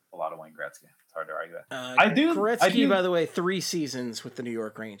A lot of Wayne Gretzky. It's hard to argue that. Gretzky, by the way, 3 seasons with the New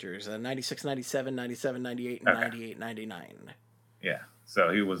York Rangers, 96, 97, 97, 98, and 98, 99. Yeah,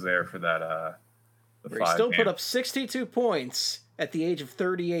 so he was there for that. Where he still put up 62 points at the age of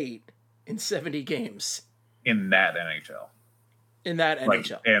 38 in 70 games. In that NHL.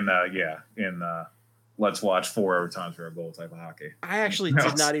 Let's watch 4 overtimes for a goal type of hockey. I actually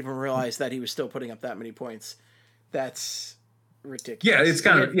did not even realize that he was still putting up that many points. That's ridiculous. Yeah, it's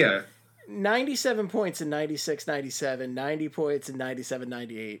kind of, 97 points in 96, 97, 90 points in 97,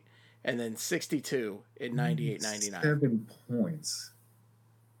 98, and then 62 in 98, 99. 7 points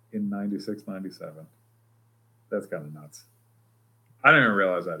in 96, 97. That's kind of nuts. I didn't even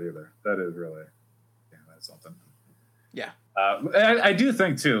realize that either. That is really, that's something. Yeah. I do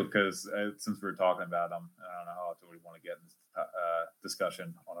think, too, because since we were talking about him, I don't know how often we want to get in this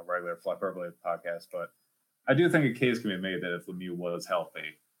discussion on a regular Flyperbole podcast, but I do think a case can be made that if Lemieux was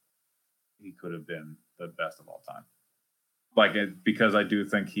healthy, he could have been the best of all time. Because I do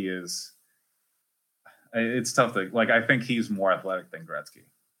think he is. It's tough to I think he's more athletic than Gretzky.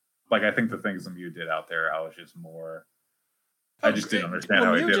 I think the things Lemieux did out there, I was just more. I just didn't understand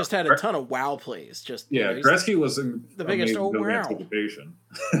how he did. Lemieux just had a ton of wow plays. Gretzky was the biggest. Oh wow! Anticipation.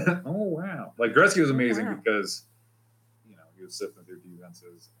 Oh wow! Gretzky was amazing because he was sifting through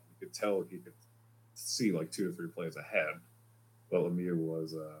defenses. You could tell he could see 2 or 3 plays ahead. But Lemieux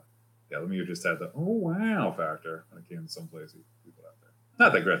was, Lemieux just had the oh wow factor when it came to some plays he put out there.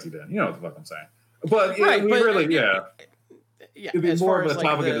 Not that Gretzky didn't, you know what the fuck I'm saying. But it'd be more of a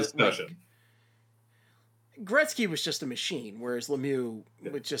topic of discussion. Gretzky was just a machine, whereas Lemieux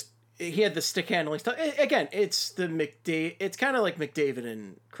would he had the stick handling stuff. Again, it's it's kind of like McDavid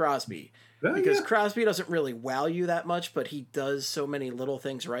and Crosby. Because Crosby doesn't really wow you that much, but he does so many little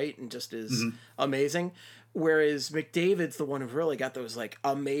things right and just is amazing. Whereas McDavid's the one who really got those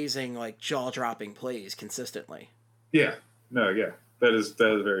amazing jaw-dropping plays consistently. Yeah. No, yeah. That is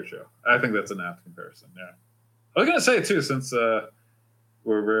very true. I think that's an apt comparison, yeah. I was going to say, too, since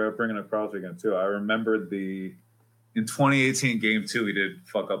we're bringing up Crosby again, too, I remembered in 2018 Game 2, he did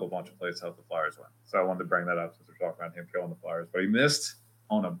fuck up a bunch of plays to help the Flyers win. So I wanted to bring that up since we're talking about him killing the Flyers. But he missed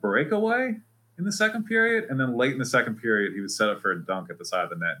on a breakaway in the second period, and then late in the second period, he was set up for a dunk at the side of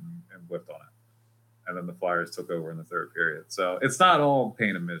the net and whipped on it. And then the Flyers took over in the third period. So it's not all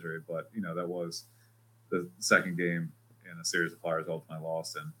pain and misery, but, that was the second game in a series the Flyers ultimately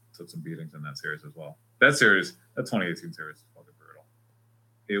lost and took some beatings in that series as well. That 2018 series was fucking brutal.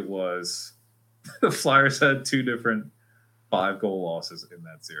 It was, the Flyers had 2 different 5-goal losses in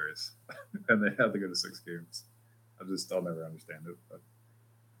that series, and they had to go to 6 games. I'll never understand it, but.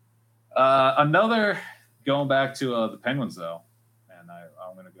 Another, going back to the Penguins, though, and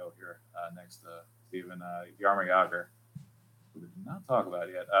I'm going to go here next to Steven Jaromir Jagr, who we did not talk about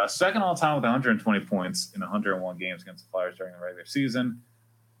yet. Second all-time with 120 points in 101 games against the Flyers during the regular season.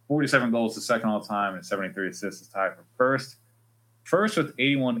 47 goals to second all-time and 73 assists is tied for first. First with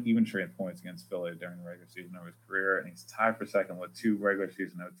 81 even-strength points against Philly during the regular season of his career, and he's tied for second with 2 regular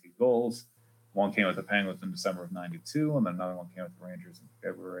season OT goals. One came with the Penguins in December of 92, and then another one came with the Rangers in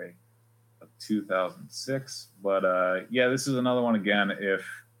February of 2006. But this is another one again. If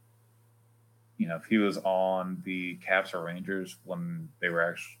he was on the Caps or Rangers when they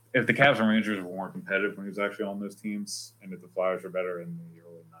were if the Caps and Rangers were more competitive when he was actually on those teams, and if the Flyers were better in the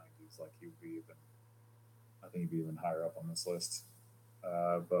early 90s, I think he'd be even higher up on this list.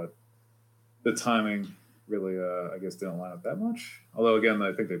 But the timing really, I guess, didn't line up that much. Although again,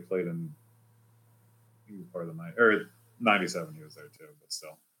 I think they played he was part of the 97. He was there too, but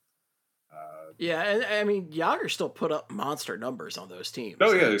still. And I mean, Jagr still put up monster numbers on those teams.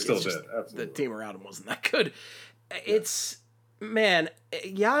 Oh yeah, he still did. Absolutely. The team around him wasn't that good.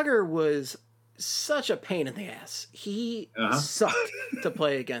 Jagr was such a pain in the ass. He sucked to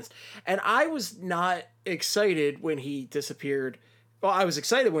play against, and I was not excited when he disappeared Well, I was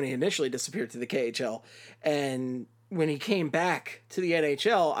excited when he initially disappeared to the KHL, and when he came back to the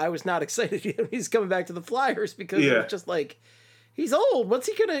NHL, I was not excited he's coming back to the Flyers because it was just like, he's old. What's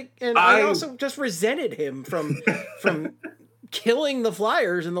he gonna? And I also just resented him from killing the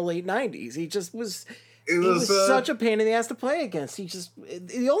Flyers in the late '90s. He just was. He was such a pain in the ass to play against.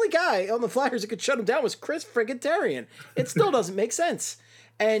 The only guy on the Flyers that could shut him down was Chris friggin' Therien. It still doesn't make sense.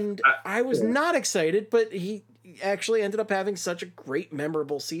 And I was not excited, but he actually ended up having such a great,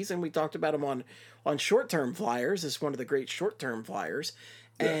 memorable season. We talked about him on Short-Term Flyers as one of the great short-term Flyers.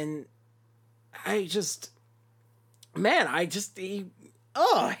 Yeah. And I hated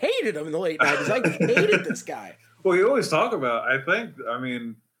him in the late 90s. I hated this guy. Well, you always talk about,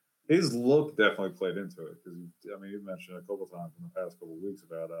 his look definitely played into it. Because, you mentioned a couple times in the past couple of weeks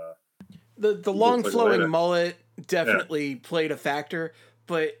about... The long flowing mullet definitely played a factor.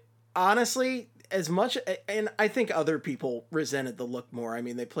 But honestly, as much, and I think other people resented the look more. I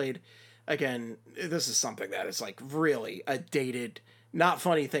mean, they played, again, this is something that is like really a dated, not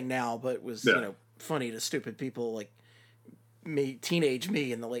funny thing now, but was, funny to stupid people like me, teenage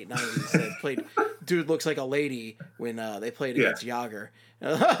me in the late 90s that played Dude Looks Like a Lady when they played against Jágr.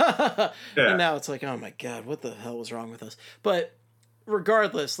 And now it's like, oh my God, what the hell was wrong with us? But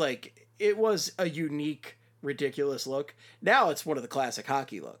regardless, like, it was a unique, ridiculous look. Now it's one of the classic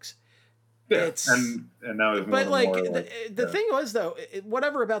hockey looks. Yeah, and now it's but like the thing was though,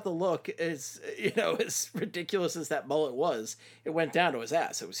 whatever about the look is, as ridiculous as that mullet was, it went down to his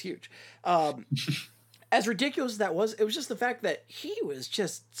ass. It was huge. As ridiculous as that was, it was just the fact that he was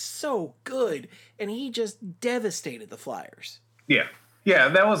just so good and he just devastated the Flyers. Yeah,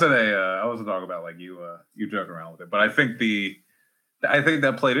 that wasn't I wasn't talking about like you joking around with it, but I think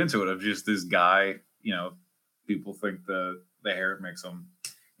that played into it of just this guy. People think the hair makes him,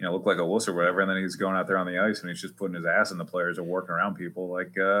 look like a wuss or whatever, and then he's going out there on the ice and he's just putting his ass in the players or working around people.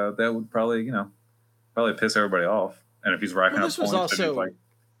 Like that would probably piss everybody off. And if he's racking up points, this was also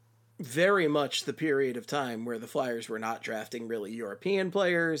very much the period of time where the Flyers were not drafting really European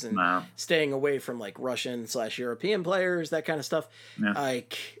players and staying away from like Russian/European players, that kind of stuff. Yeah.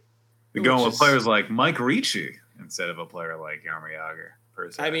 Like you're going with players like Mike Ricci instead of a player like Jaromir Jágr.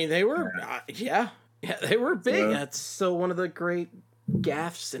 Per se. I mean, they were, they were big. That's still one of the great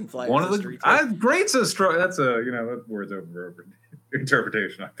gaffes in Flyers history. Great's a strong. That's that word's over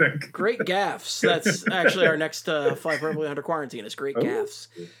interpretation. I think great gaffes. That's actually our next Fly Purpley Under Quarantine. Is great gaffes.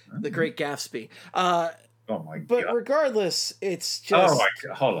 The great Gaffsby. Oh my God! But regardless, it's just. Oh my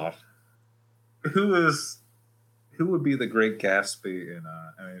God! Hold on. Who would be the great Gaffsby in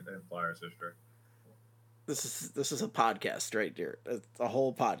Flyers history? This is a podcast right here. It's a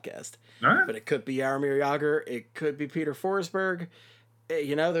whole podcast. All right. But it could be Jaromir Jágr. It could be Peter Forsberg.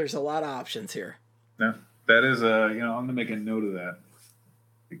 There's a lot of options here. Yeah, that is I'm going to make a note of that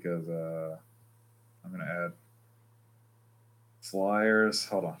because I'm going to add Flyers.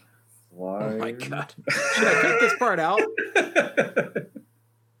 Hold on. Flyers. Oh my God. Should I cut this part out?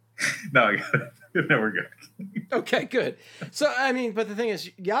 No, I got it. No, we're good. Okay, good. So, but the thing is,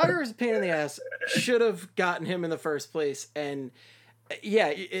 Jágr is a pain in the ass. Should have gotten him in the first place. And,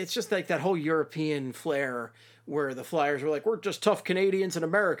 it's just like that whole European flair where the Flyers were like, we're just tough Canadians and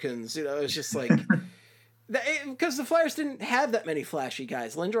Americans. It's just like... Because the Flyers didn't have that many flashy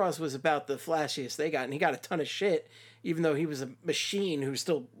guys. Lindros was about the flashiest they got, and he got a ton of shit, even though he was a machine who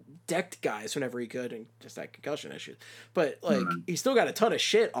still decked guys whenever he could and just had concussion issues. But, he still got a ton of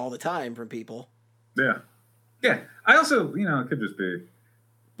shit all the time from people. Yeah. Yeah. I also, it could just be.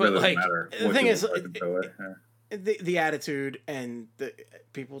 But, the thing is, the attitude and the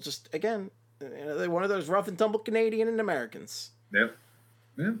people just, again, they're one of those rough and tumble Canadian and Americans. Yep.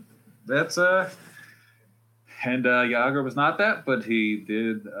 Yeah. That's, and Jágr was not that, but he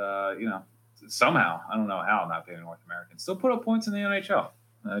did, somehow, I don't know how, not being North American, still put up points in the NHL.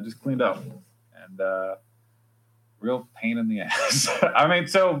 Just cleaned up. And real pain in the ass.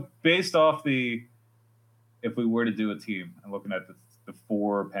 So based off if we were to do a team and looking at the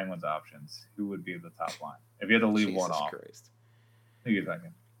four Penguins options, who would be the top line? If you had to leave one off. Christ. Who are you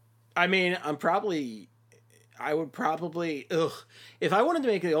thinking? I would probably, if I wanted to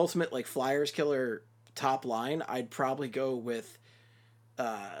make the ultimate like Flyers killer top line, I'd probably go with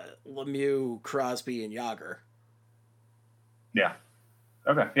Lemieux, Crosby, and Jágr. Yeah.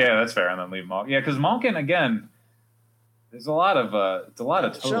 Okay. Yeah, that's fair. And then leave Malkin. Yeah, because Malkin, again, there's a lot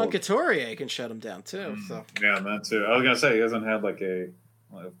of Sean Couturier can shut him down too. So yeah, that too. I was gonna say he hasn't had like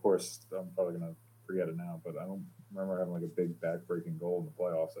of course I'm probably gonna forget it now, but I don't remember having like a big back-breaking goal in the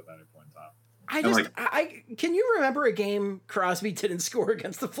playoffs at any point in time. I And, just, like- I can you remember a game Crosby didn't score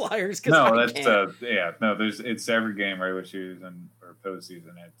against the Flyers? No, I that's can't. it's every game, regular season or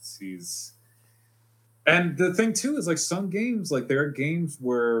postseason. He's And the thing too is like some games, like there are games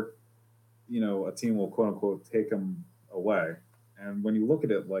where, a team will quote unquote take them away. And when you look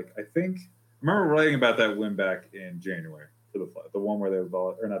at it, like I remember writing about that win back in January for the one where they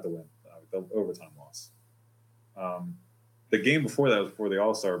lost, or not the win, the overtime loss. The game before that was before the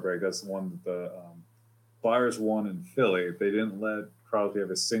All-Star break. That's the one that the Flyers won in Philly. They didn't let Crosby have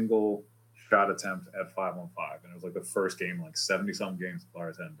a single shot attempt at 5-on-5, and it was like the first game in like 70-some games the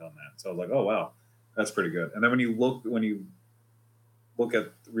Flyers hadn't done that. So I was like, oh wow, that's pretty good. And then when you look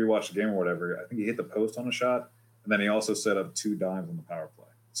at rewatch the game or whatever, I think he hit the post on a shot, and then he also set up 2 dimes on the power play.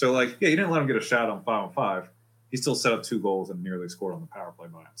 So like, yeah, he didn't let him get a shot on 5-on-5. He still set up 2 goals and nearly scored on the power play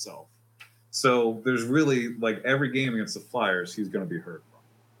by himself. So there's really like every game against the Flyers, he's going to be hurt from.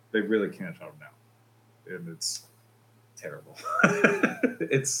 They really can't shut him down, and it's terrible.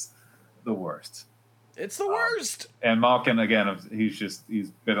 It's the worst. It's the worst. And Malkin, again, he's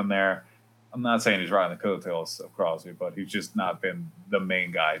been in there. I'm not saying he's riding the coattails of Crosby, but he's just not been the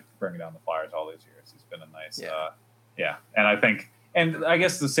main guy bringing down the Flyers all these years. He's been a nice, And I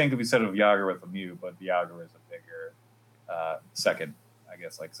guess the same could be said of Yager with Lemieux, but Yager is a bigger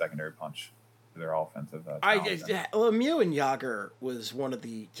secondary punch to their offensive. Lemieux and Yager was one of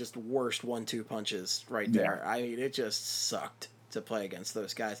the just worst 1-2 punches right there. I mean, it just sucked to play against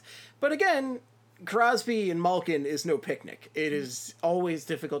those guys. But again, Crosby and Malkin is no picnic. It is always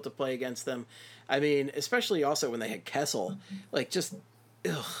difficult to play against them. I mean, especially also when they had Kessel. Like, just,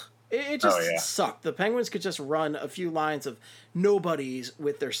 it just sucked. The Penguins could just run a few lines of nobodies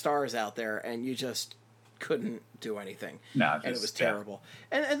with their stars out there, and you just couldn't do anything. And it was terrible.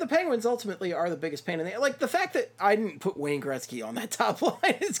 Yeah. And the Penguins ultimately are the biggest pain in the... Like, the fact that I didn't put Wayne Gretzky on that top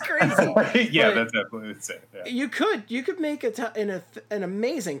line is crazy. That's definitely insane. Yeah. You could make an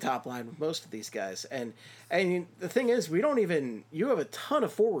amazing top line with most of these guys. And the thing is, you have a ton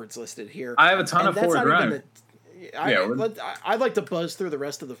of forwards listed here. I have a ton of forwards, right? I'd like to buzz through the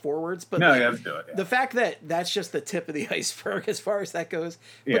rest of the forwards, but let's do it. Yeah. The fact that that's just the tip of the iceberg as far as that goes.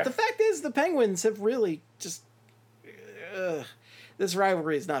 But the fact is, the Penguins have really just this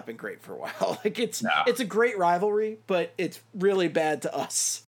rivalry has not been great for a while. Like it's a great rivalry, but it's really bad to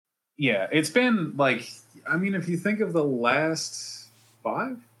us. Yeah, it's been like, I mean, if you think of the last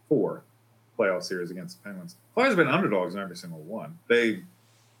 4 playoff series against the Penguins, Flyers have been underdogs in every single one. They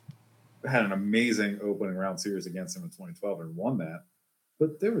had an amazing opening round series against them in 2012 and won that.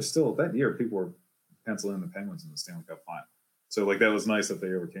 But there was still, that year, people were penciling in the Penguins in the Stanley Cup final. So, like, that was nice that they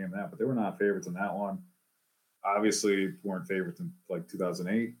overcame that. But they were not favorites in that one. Obviously, weren't favorites in, like,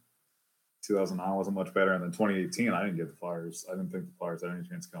 2008. 2009 wasn't much better. And then 2018, I didn't get the Flyers. I didn't think the Flyers had any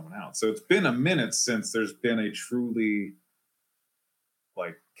chance coming out. So, it's been a minute since there's been a truly,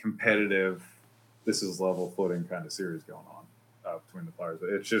 like, competitive, this is level footing kind of series going on. Between the Flyers.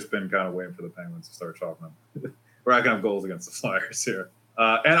 It's just been kind of waiting for the Penguins to start chalking them. We're not going to have goals against the Flyers here.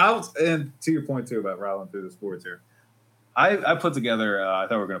 And to your point, too, about rattling through the sports here, I put together, I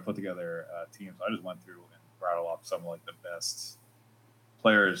thought we were going to put together teams. I just went through and rattled off some of like the best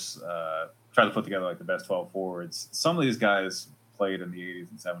players, tried to put together like the best 12 forwards. Some of these guys played in the 80s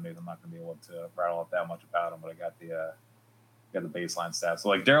and 70s. I'm not going to be able to rattle off that much about them, but I got the baseline stats. So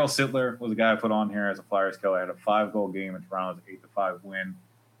like Daryl Sittler was a guy I put on here as a Flyers killer. Had a 5-goal game in Toronto's 8-5 win.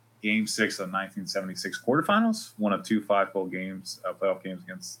 Game 6 of the 1976 quarterfinals. One of 2 5-goal games, playoff games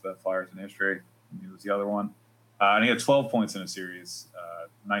against the Flyers in history. He was the other one. And he had 12 points in a series,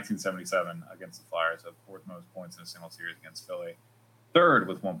 1977 against the Flyers, the 4th most points in a single series against Philly. 3rd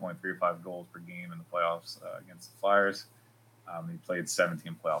with 1.35 goals per game in the playoffs against the Flyers. He played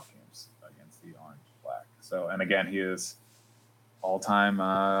 17 playoff games against the Orange Black. So, and again, he is all-time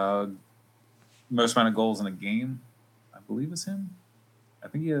most amount of goals in a game, I believe is him. I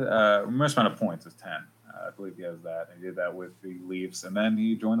think he has, most amount of points is 10. I believe he has that. He did that with the Leafs, and then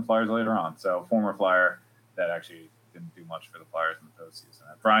he joined the Flyers later on. So former Flyer that actually didn't do much for the Flyers in the postseason.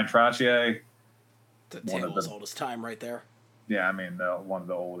 Brian Trottier. The table's oldest time right there. Yeah, I mean, one of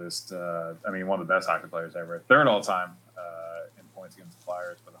the oldest, one of the best hockey players ever. 3rd all-time in points against the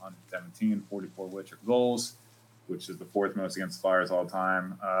Flyers with 117, 44 Witcher goals, which is the 4th most against the Flyers all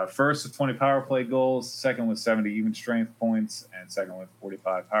time. 1st with 20 power play goals, 2nd with 70 even strength points, and 2nd with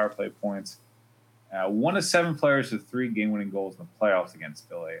 45 power play points. 1 of 7 players with 3 game-winning goals in the playoffs against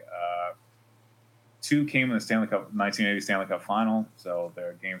Philly. 2 came in the Stanley Cup 1980 Stanley Cup final, so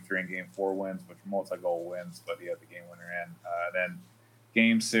their Game 3 and Game 4 wins, which were multi-goal wins, but he had the game winner in. Then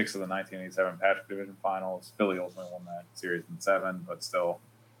Game 6 of the 1987 Patrick Division Finals. Philly ultimately won that series in 7, but still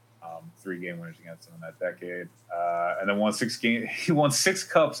 3 game winners against them in that decade, and then won 6 games. He won 6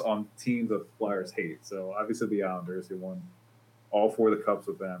 cups on teams that Flyers hate. So obviously the Islanders, he won all 4 of the cups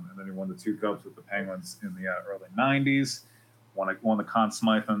with them, and then he won the 2 cups with the Penguins in the early '90s. Won the Conn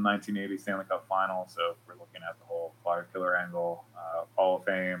Smythe in the 1980 Stanley Cup Final. So we're looking at the whole Flyer killer angle, Hall of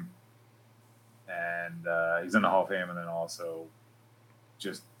Fame, and he's in the Hall of Fame, and then also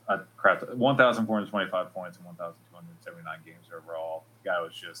just a crap 1,425 points in 1,279 games overall. The guy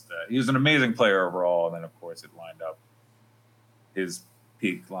was just he was an amazing player overall, and then of course his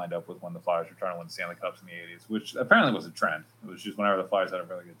peak lined up with when the Flyers were trying to win the Stanley Cups in the '80s, which apparently was a trend. It was just whenever the Flyers had a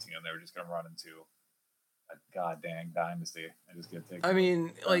really good team, they were just going to run into a goddamn dynasty and just get taken. I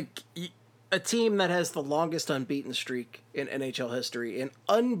mean, like a team that has the longest unbeaten streak in NHL history, an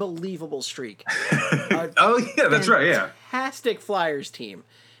unbelievable streak. Oh yeah, that's right. Yeah, fantastic Flyers team,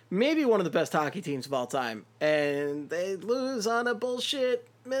 maybe one of the best hockey teams of all time, and they lose on a bullshit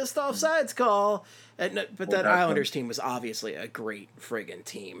missed offsides call. But that Islanders team was obviously a great friggin'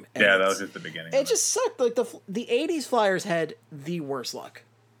 team. And yeah, that was just the beginning. It just sucked. Like the '80s Flyers had the worst luck.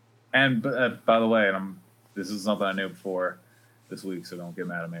 And by the way, this is something I knew before this week, so don't get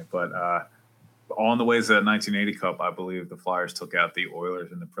mad at me. But on the way to the 1980 Cup, I believe the Flyers took out the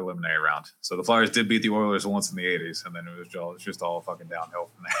Oilers in the preliminary round. So the Flyers did beat the Oilers once in the '80s, and then it was just all fucking downhill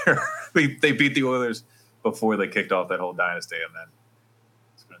from there. they beat the Oilers before they kicked off that whole dynasty, and then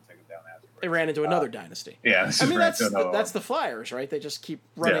it's going to take it down afterwards. They ran into another dynasty. Yeah, I mean that's the Flyers, right? They just keep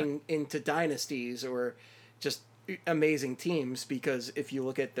running into dynasties or just amazing teams, because if you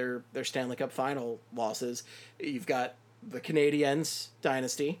look at their Stanley Cup final losses, you've got the Canadiens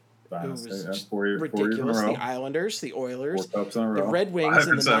dynasty, who was 4 years ridiculous. in a row. The Islanders, the Oilers, 4 cups in a row. the Red Wings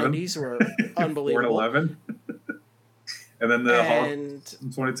in the 7. '90s were unbelievable. 4-11. And then the Hawks And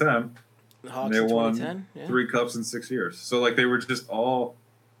in 2010. the Hawks They in won 2010. Yeah. 3 cups in 6 years. So like they were just all.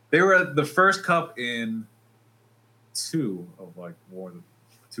 They were at the first cup in 2 of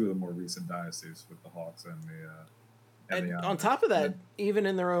the more recent dynasties with the Hawks and the. And on top of that, even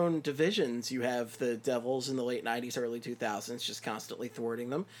in their own divisions, you have the Devils in the late '90s, early 2000s, just constantly thwarting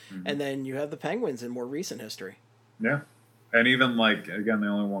them, and then you have the Penguins in more recent history. Yeah, and even again, they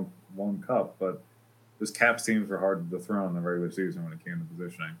only won 1 cup, but those Caps teams were hard to dethrone in the regular season when it came to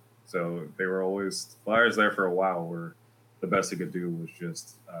positioning. So they were always Flyers there for a while, where the best they could do was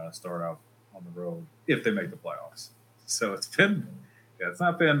just start out on the road if they make the playoffs. So it's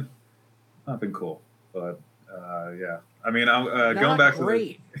not been cool, but. Yeah, I mean, going back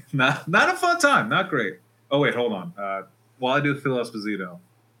great. to not a fun time, not great. Oh wait, hold on. While I do Phil Esposito,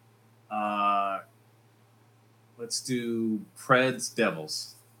 let's do Predators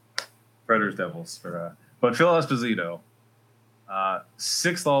Devils but Phil Esposito,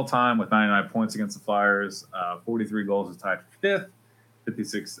 6th all time with 99 points against the Flyers, 43 goals is tied for 5th,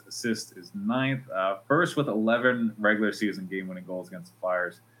 56 assists is 9th, first with 11 regular season game winning goals against the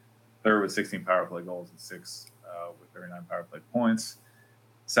Flyers. 3rd with 16 power play goals and 6 with 39 power play points.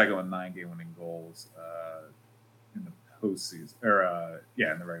 2nd with 9 game-winning goals in the postseason,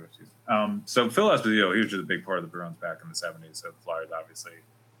 in the regular season. So Phil Esposito, he was just a big part of the Bruins back in the '70s. So the Flyers obviously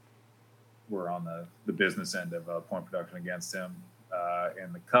were on the business end of point production against him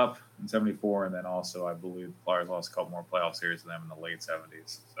in the Cup in '74, and then also I believe the Flyers lost a couple more playoff series to them in the late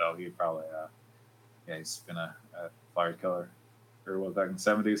 '70s. So he probably, he's been a Flyers killer. Or was back in the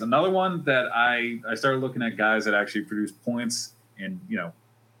 '70s. Another one that I started looking at guys that actually produced points and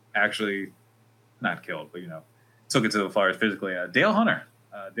actually not killed, but took it to the Flyers physically. Dale Hunter.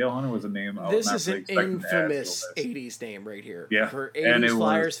 Dale Hunter was a name. This is an infamous '80s name right here. Yeah, for '80s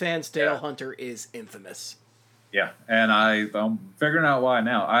Flyers fans, Dale Hunter is infamous. Yeah, and I'm figuring out why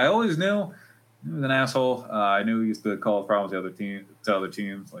now. I always knew he was an asshole. I knew he used to cause problems to other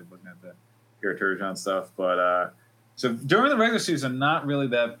teams, like looking at the Pierre Turgeon stuff, but. So during the regular season, not really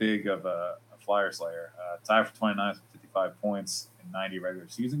that big of a Flyer slayer. Tied for 29th with 55 points in 90 regular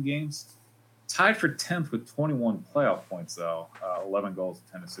season games. Tied for 10th with 21 playoff points, though. 11 goals,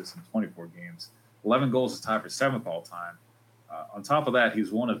 10 assists in 24 games. 11 goals is tied for 7th all time. On top of that,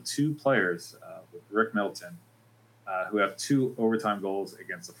 he's one of 2 players with Rick Milton who have 2 overtime goals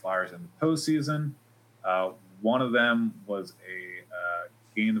against the Flyers in the postseason. One of them was a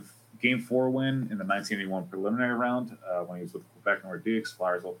Game 4 win in the 1981 preliminary round when he was with Quebec Nordiques.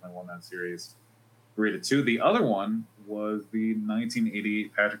 Flyers ultimately won that series 3-2. The other one was the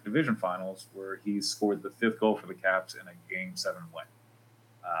 1988 Patrick Division Finals, where he scored the 5th goal for the Caps in a Game 7 win.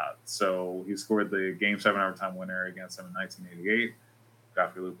 So he scored the Game 7 overtime winner against them in 1988.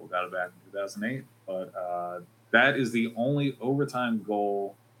 Godfrey Lupul got it back in 2008. But that is the only overtime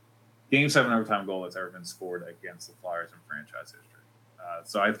goal, Game 7 overtime goal that's ever been scored against the Flyers in franchise history.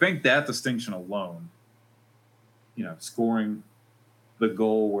 So I think that distinction alone, scoring the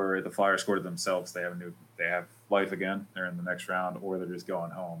goal where the Flyers scored themselves, they have life again. They're in the next round, or they're just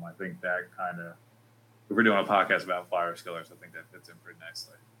going home. I think that kind of, if we're doing a podcast about Flyers killers, I think that fits in pretty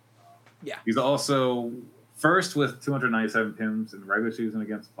nicely. Yeah. He's also first with 297 PIMs in the regular season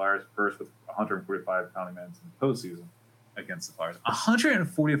against the Flyers, first with 145 penalty minutes in the postseason against the Flyers.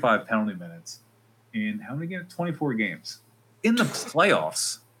 145 penalty minutes in how many games? 24 games. In the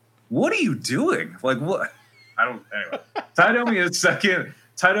playoffs. What are you doing? Like, what? Anyway. Ty Domi is second.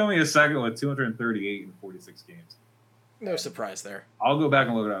 Ty Domi is second with 238 in 46 games. No surprise there. I'll go back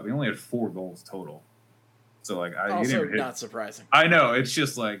and look it up. He only had 4 goals total. So, like, also not surprising. I know. It's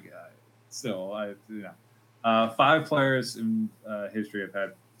just like, still, 5 players in history have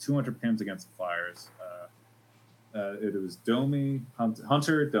had 200 PIMs against the Flyers. It was Domi,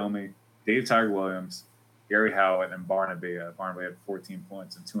 Hunter, Domi, Dave Tiger Williams, Gary Howitt, and Barnaby. Barnaby had 14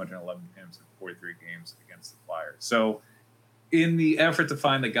 points and 211 PIMs in 43 games against the Flyers. So, in the effort to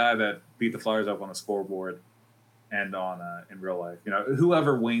find the guy that beat the Flyers up on the scoreboard and on in real life,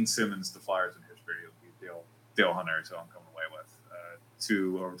 whoever Wayne Simmons the Flyers in history, it'll be Dale Hunter, so I'm coming away with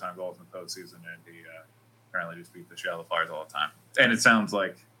 2 overtime goals in the postseason, and he apparently just beat the shit out of the Flyers all the time. And it sounds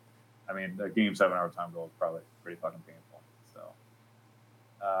like, a Game 7 overtime goal is probably pretty fucking painful. So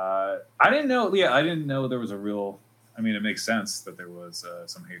I didn't know. Yeah, I didn't know there was a real. It makes sense that there was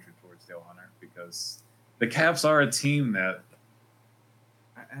some hatred towards Dale Hunter, because the Caps are a team that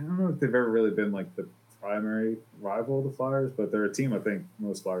I don't know if they've ever really been like the primary rival of the Flyers, but they're a team I think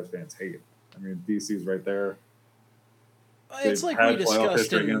most Flyers fans hate. DC's right there. It's like we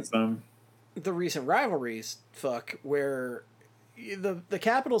discussed in against them. The recent rivalries, where the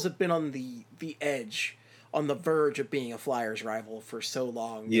Capitals have been on the edge, on the verge of being a Flyers rival for so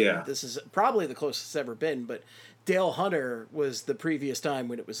long. Yeah. This is probably the closest it's ever been, but Dale Hunter was the previous time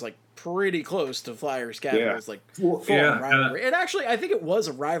when it was like pretty close to Flyers Capitals, full rivalry. And actually, I think it was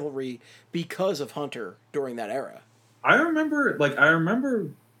a rivalry because of Hunter during that era. I remember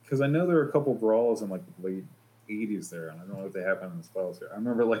because I know there were a couple brawls in like the late 80s there, and I don't know if they happened in the spoils here. I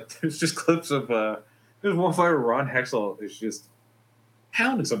remember there's just clips of there's one fight where Ron Hextall is just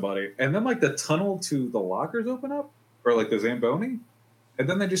pounding somebody, and then the tunnel to the lockers open up, or the Zamboni, and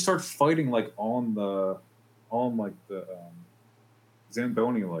then they just start fighting on the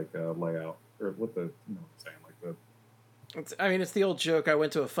Zamboni layout, or what the what I'm saying it's the old joke. I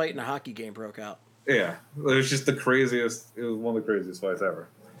went to a fight and a hockey game broke out. Yeah, it was just the craziest. It was one of the craziest fights ever.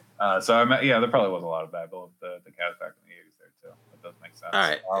 There probably was a lot of bad blood with the Cavs back in the 80s there too. That does make sense. All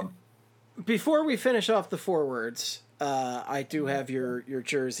right. Before we finish off the forwards, I do have your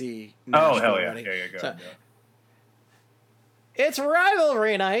jersey. Oh hell yeah! Ready. Yeah, go. It's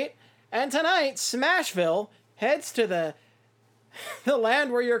rivalry night, and tonight Smashville heads to the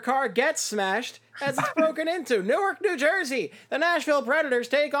land where your car gets smashed as it's broken into. Newark, New Jersey. The Nashville Predators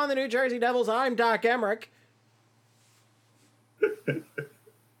take on the New Jersey Devils. I'm Doc Emmerich.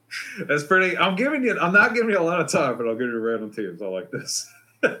 That's pretty. I'm not giving you a lot of time, but I'll give you random teams. I like this.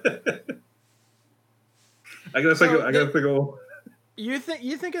 I gotta think of. You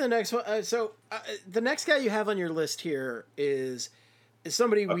think of the next one. The next guy you have on your list here is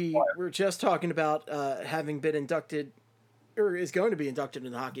somebody we were just talking about having been inducted, or is going to be inducted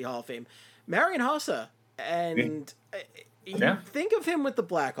in the Hockey Hall of Fame, Marian Hossa. And you think of him with the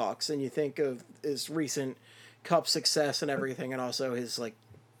Blackhawks, and you think of his recent Cup success and everything, and also his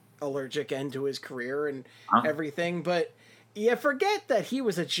allergic end to his career and everything, but you forget that he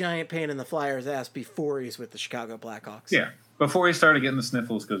was a giant pain in the Flyers' ass before he was with the Chicago Blackhawks. Yeah, before he started getting the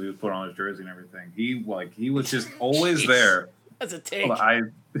sniffles because he was put on his jersey and everything, he was just always there. That's a take. Well,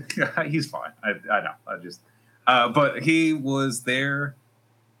 he's fine. I know. But he was there.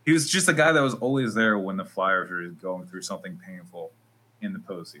 He was just a guy that was always there when the Flyers were going through something painful in the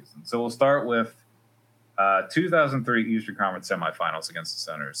postseason. So we'll start with 2003 Eastern Conference semifinals against the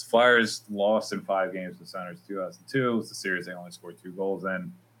Senators. Flyers lost in 5 games to the Senators. 2002 was the series they only scored 2 goals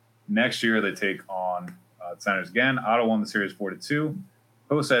in. Next year they take on the Senators again. Ottawa won the series 4-2.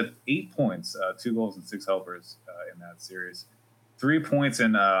 Post had 8 points, 2 goals and 6 helpers in that series. 3 points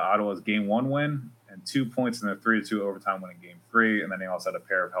in Ottawa's Game 1 win, and 2 points in their 3-2 overtime win in Game 3. And then they also had a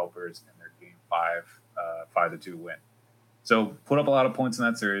pair of helpers in their Game 5, 5-2 win. So put up a lot of points in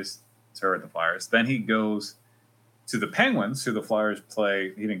that series to hurt the Flyers. Then he goes to the Penguins, who the Flyers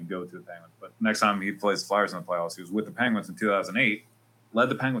play. He didn't go to the Penguins, but next time he plays the Flyers in the playoffs, he was with the Penguins in 2008, led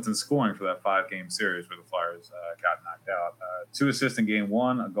the Penguins in scoring for that 5-game series where the Flyers got knocked out. 2 assists in Game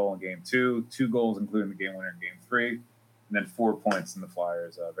 1, a goal in Game 2, 2 goals including the game winner in Game 3, and then 4 points in the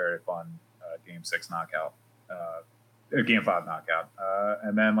Flyers' very fun Game 6 knockout. a Game 5 knockout.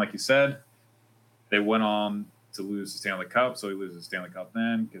 And then, like you said, they went on to lose the Stanley Cup. So he loses the Stanley Cup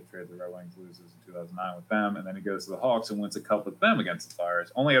then, gets traded to the Red Wings, loses in 2009 with them. And then he goes to the Hawks and wins a cup with them against the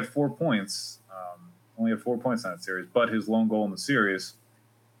Flyers. Only had 4 points. Only had 4 points in that series. But his lone goal in the series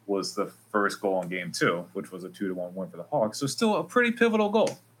was the first goal in Game 2, which was a 2-1 win for the Hawks. So still a pretty pivotal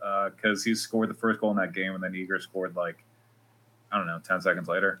goal because he scored the first goal in that game, and then Eager scored 10 seconds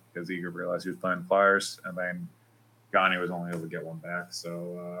later because Eager realized he was playing the Flyers, and then Gagne was only able to get one back.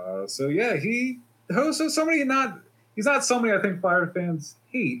 So yeah, he's not somebody I think Flyers fans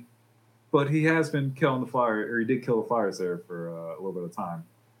hate, but he has been killing the Flyers, or he did kill the Flyers there for a little bit of time,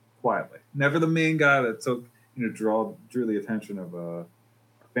 quietly. Never the main guy that drew the attention of our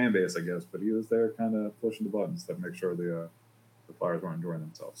fan base, I guess, but he was there kind of pushing the buttons to make sure the Flyers weren't enjoying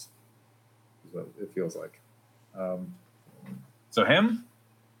themselves. Is what it feels like. So him,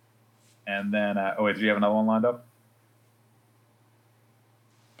 and then did you have another one lined up?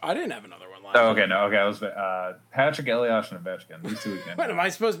 I didn't have another one lined Oh, up. okay, no, okay. I was Patrick, Elias, and Ovechkin. These two weekends. What, am I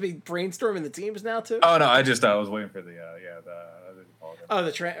supposed to be brainstorming the teams now too? Oh no, I was waiting for the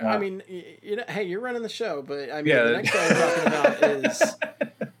I mean, hey, you're running the show, but I mean, Yeah. the next guy we're talking about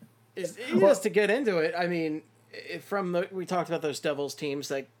is just to get into it. I mean, we talked about those Devils teams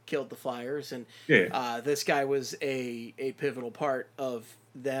that killed the Flyers, and this guy was a pivotal part of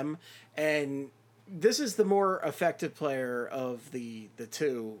them, and this is the more effective player of the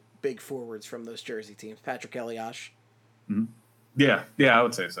two big forwards from those Jersey teams, Patrick Elias. Mm-hmm. Yeah, I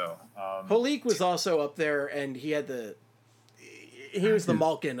would say so. Holik was also up there, and he was the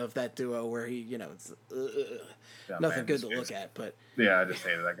Malkin of that duo, where it's nothing good to look at. But yeah, I just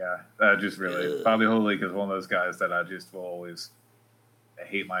hated that guy. I just really Bobby Holik is one of those guys that I just will always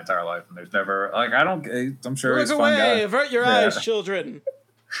hate my entire life, and there's never I'm sure he's a fun guy. Avert your eyes, children.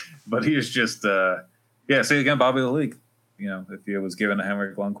 But he is just say again, Bobby Holik. If he was given a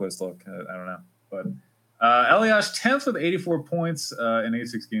Henrik Lundqvist look, I don't know. But Elias 10th with 84 points in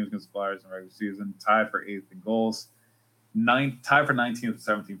 86 games against the Flyers in the regular season, tied for 8th in goals. Tied for 19th with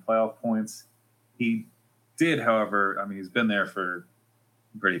 17 playoff points. He did, however, he's been there for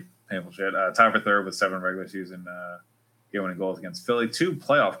pretty painful shit. Tied for 3rd with 7 regular season game-winning goals against Philly, 2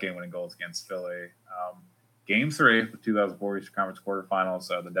 playoff game-winning goals against Philly. Game 3, the 2004 Eastern Conference quarterfinals.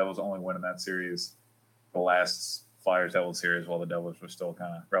 The Devils only win in that series, the last Flyers-Devils series, while the Devils were still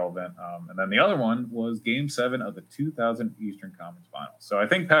kind of relevant. And then the other one was Game 7 of the 2000 Eastern Conference Finals. So I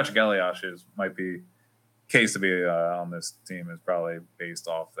think Patrick Elias might be case to be on this team is probably based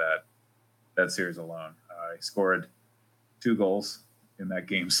off that series alone. He scored 2 goals in that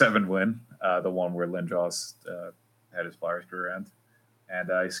Game 7 win, the one where Lindros had his Flyers career end. And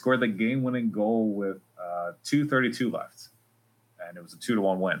he scored the game-winning goal with 2:32 left. And it was a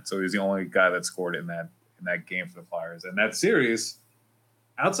 2-1 win. So he was the only guy that scored in that game for the Flyers. And that series,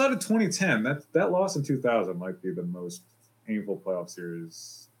 outside of 2010, that loss in 2000 might be the most painful playoff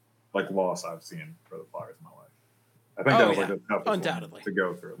series loss I've seen for the Flyers in my life. I think that was the toughest undoubtedly one to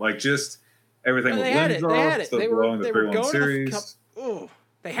go through. Just everything with they had it. They were going to the Cup. Oh,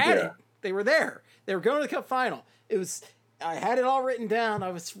 they had it. They were there. They were going to the Cup final. I had it all written down. I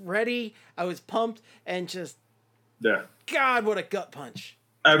was ready. I was pumped, and just God, what a gut punch!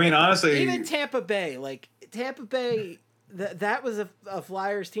 I mean, honestly, even Tampa Bay, that was a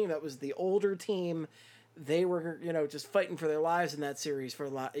Flyers team. That was the older team. They were, just fighting for their lives in that series for a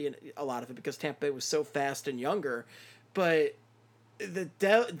lot of it because Tampa Bay was so fast and younger. But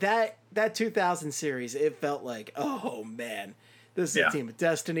that 2000 series, it felt like, oh man, this is a team of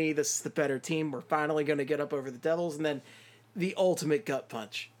destiny. This is the better team. We're finally going to get up over the Devils, and then the ultimate gut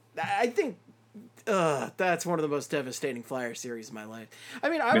punch. I think that's one of the most devastating Flyer series in my life. I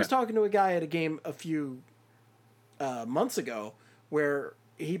mean, I was talking to a guy at a game a few months ago where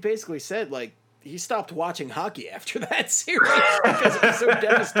he basically said he stopped watching hockey after that series because it was so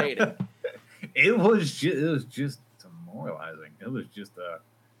devastating. It was just demoralizing. It was just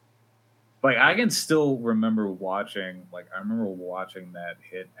I can still remember watching that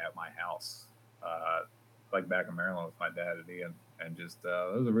hit at my house, back in Maryland with my dad and Ian, and just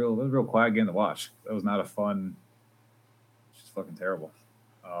it was a real quiet game to watch. That was not a fun, just fucking terrible.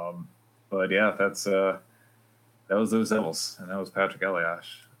 But yeah, that was those Devils, and that was Patrick Elias.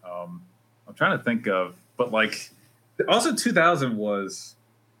 I'm trying to think of, but also 2000 was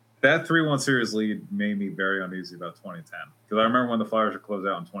that 3-1 series lead made me very uneasy about 2010 because I remember when the Flyers were closed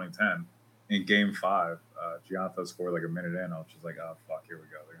out in 2010 in Game 5, Giannis scored a minute in. I was just oh fuck, here we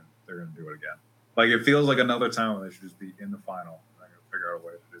go. They're gonna do it again. It feels like another time when they should just be in the final. They're gonna figure out a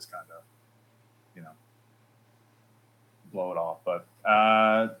way to just kind of, blow it off. But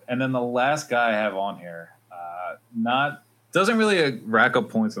and then the last guy I have on here, Not doesn't really rack up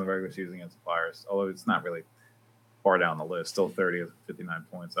points in the regular season against the Flyers, although it's not really far down the list. Still 30 of 59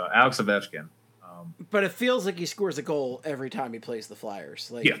 points. Alex Ovechkin. But it feels like he scores a goal every time he plays the Flyers.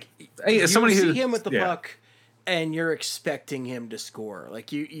 Like, Yeah. Hey, you somebody see who- him with the yeah. puck, and you're expecting him to score.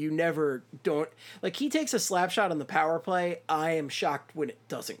 Like you never don't. Like he takes a slap shot on the power play. I am shocked when it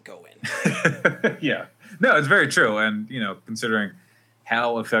doesn't go in. Yeah. No, it's very true. And, considering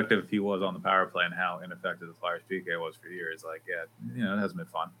how effective he was on the power play and how ineffective the Flyers PK was for years, like, yeah, it hasn't been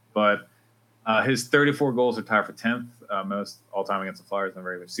fun. But his 34 goals are tied for 10th most all-time against the Flyers in the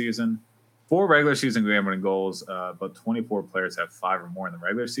regular season. 4 regular season game-winning goals, but 24 players have 5 or more in the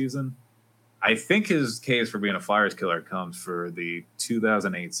regular season. I think his case for being a Flyers killer comes for the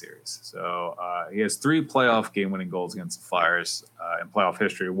 2008 series. So he has 3 playoff game-winning goals against the Flyers in playoff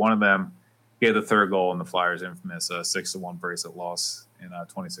history. One of them, he had the 3rd goal in the Flyers' infamous 6-1 bracelet loss in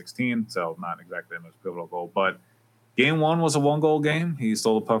 2016. So not exactly the most pivotal goal. But Game 1 was a 1-goal game. He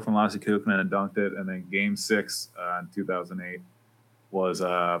stole the puck from Lassie Kukkonen and dunked it. And then Game 6 in 2008 was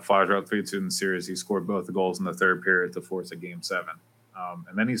Flyers were up 3-2 in the series. He scored both the goals in the 3rd period to force a Game 7.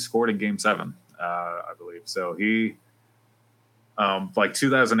 And then he scored in Game 7, I believe. So he,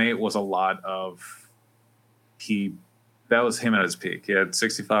 2008 was a lot of that was him at his peak. He had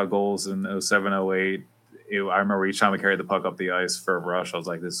 65 goals in 07, 08. I remember each time he carried the puck up the ice for a rush, I was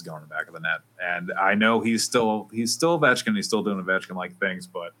like, this is going in the back of the net. And I know he's still Ovechkin. He's still doing Ovechkin-like things,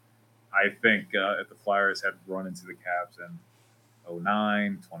 but I think if the Flyers had run into the Caps in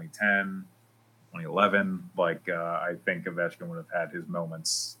 09, 2010, 2011, I think Ovechkin would have had his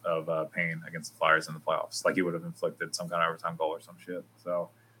moments of pain against the Flyers in the playoffs. Like he would have inflicted some kind of overtime goal or some shit. So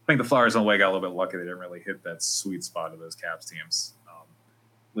I think the Flyers in a way got a little bit lucky. They didn't really hit that sweet spot of those Caps teams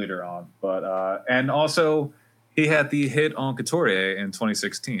later on. But and also he had the hit on Couturier in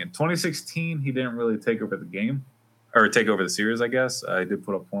 2016. In 2016, he didn't really take over the game or take over the series, I guess. He did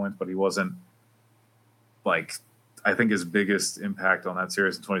put up points, but he wasn't I think his biggest impact on that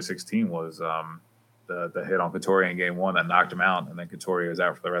series in 2016 was the hit on Couturier in Game 1 that knocked him out, and then Couturier was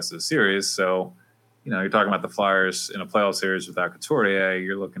out for the rest of the series. So, you're talking about the Flyers in a playoff series without Couturier,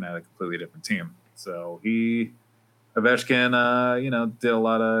 you're looking at a completely different team. So Ovechkin, did a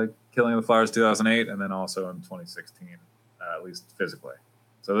lot of killing the Flyers 2008, and then also in 2016, at least physically.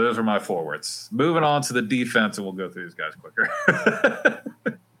 So those are my forwards. Moving on to the defense, and we'll go through these guys quicker.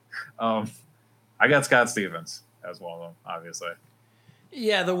 I got Scott Stevens as one of them, obviously.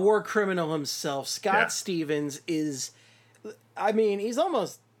 Yeah, the war criminal himself, Scott Stevens is. I mean, he's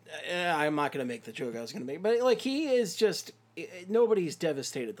almost. I'm not going to make the joke I was going to make, but he is just. Nobody's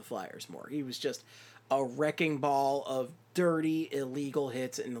devastated the Flyers more. He was just a wrecking ball of dirty, illegal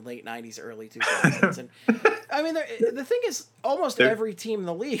hits in the late 90s, early 2000s. And I mean, the thing is, almost every team in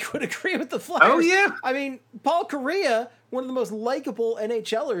the league would agree with the Flyers. Oh, yeah. I mean, Paul Correa, one of the most likable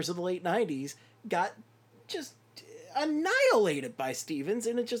NHLers of the late 90s, got just annihilated by Stevens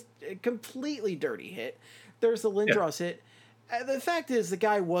in a completely dirty hit. There's the Lindros hit. The fact is, the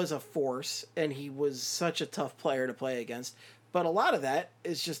guy was a force, and he was such a tough player to play against. But a lot of that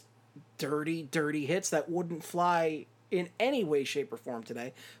is just dirty, dirty hits that wouldn't fly in any way, shape, or form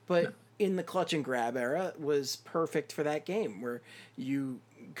today. But in the clutch and grab era, was perfect for that game, where you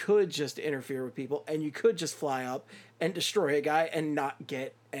could just interfere with people, and you could just fly up and destroy a guy and not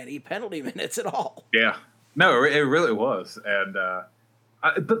get any penalty minutes at all. Yeah. No, it really was. And,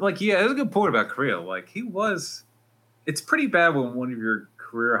 but there's a good point about Correa. It's pretty bad when one of your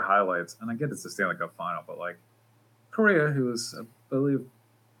career highlights, and I get it's the Stanley Cup final, but Correa, who is, I believe,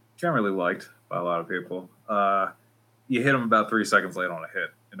 generally liked by a lot of people, you hit him about 3 seconds late on a hit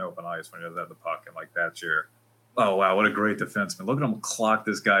in open ice when he doesn't have the puck, and that's your, oh wow, what a great defenseman. Look at him clock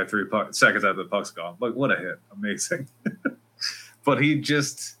this guy 3 seconds after the puck's gone. Look, what a hit. Amazing. But he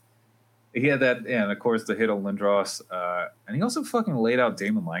had that, and of course the hit on Lindros, and he also fucking laid out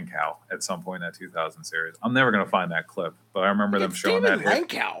Damon Langkow at some point in that 2000 series. I'm never going to find that clip, but I remember them showing Damon that hit.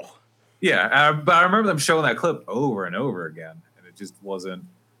 Langkow. Yeah, but I remember them showing that clip over and over again, and it just wasn't.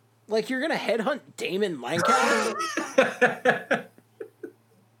 You're going to headhunt Damon Langkow?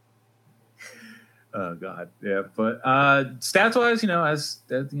 Oh God, yeah. But stats wise,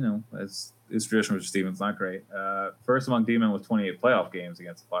 as is tradition with Stevens, not great. First among D-men with 28 playoff games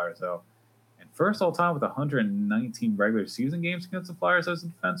against the Flyers, though, and first all time with 119 regular season games against the Flyers as a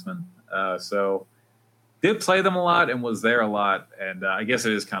defenseman. So did play them a lot and was there a lot, and I guess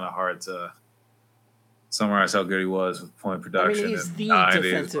it is kind of hard to summarize how good he was with point production. I mean, he's the 90s,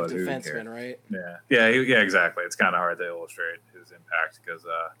 defensive but who defenseman, cares? right? Yeah, exactly. It's kind of hard to illustrate his impact because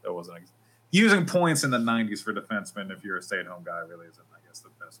there wasn't using points in the 90s for defensemen if you're a stay-at-home guy really isn't, I guess, the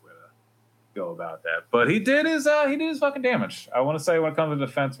best way to go about that. But he did his fucking damage. I want to say when it comes to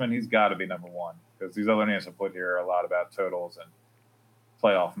defensemen, he's got to be number one because these other names I put here are a lot about totals and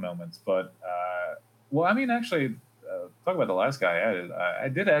playoff moments. But well, I mean, actually, talk about the last guy I added. I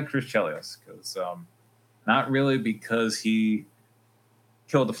did add Chris Chelios because not really because he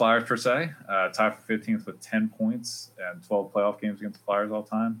killed the Flyers per se. Tied for 15th with 10 points and 12 playoff games against the Flyers all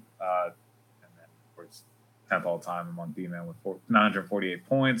time. And then, of course, 10th all time among D-men with 948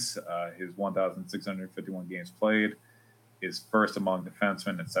 points. His 1,651 games played. His first among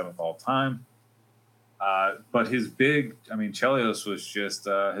defensemen and 7th all time. But his Chelios was just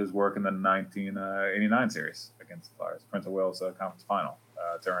his work in the 1989 series against the Flyers, Prince of Wales conference final.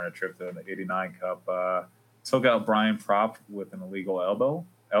 During a trip to the 89 Cup, took out Brian Propp with an illegal elbow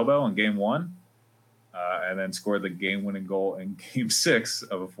in Game 1, and then scored the game-winning goal in Game 6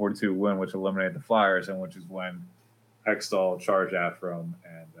 of a 4-2 win, which eliminated the Flyers, and which is when Hextall charged after him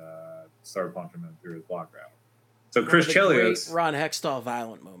and started punching him through his block route. So Chris Chelios, great Ron Hextall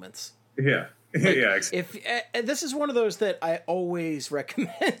violent moments. Yeah. Like, yeah. If this is one of those that I always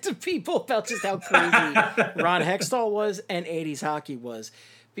recommend to people about just how crazy Ron Hextall was and 80s hockey was,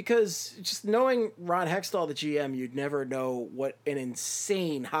 because just knowing Ron Hextall, the GM, you'd never know what an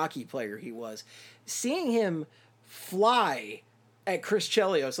insane hockey player he was. Seeing him fly at Chris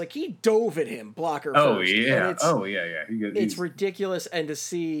Chelios, like he dove at him blocker first. Yeah. It's ridiculous, and to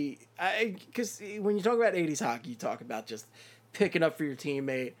see, because when you talk about 80s hockey, you talk about just picking up for your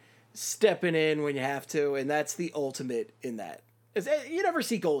teammate, stepping in when you have to, and that's the ultimate in that. You never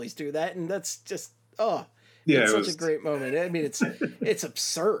see goalies do that, and that's just it's such a great moment. I mean, it's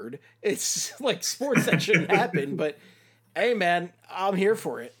absurd. It's like sports that shouldn't happen, but hey, man, I'm here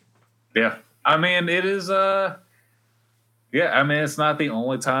for it. Yeah, I mean, it is. It's not the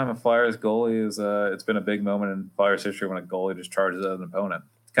only time a Flyers goalie is. It's been a big moment in Flyers history when a goalie just charges at an opponent.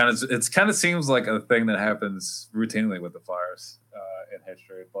 It kind of seems like a thing that happens routinely with the Flyers in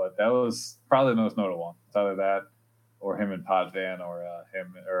history, but that was probably the most notable one. It's either that, or him and Potvin, or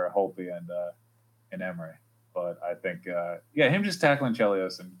him or Holtby and Emery. But I think, him just tackling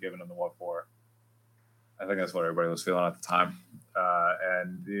Chelios and giving him the what for. I think that's what everybody was feeling at the time,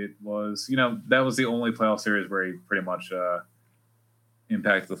 and it was, that was the only playoff series where he pretty much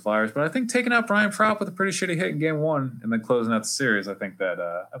impacted the Flyers. But I think taking out Brian Propp with a pretty shitty hit in Game 1 and then closing out the series, I think that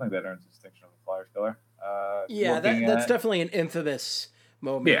earns the distinction of the Flyers killer. That's definitely an infamous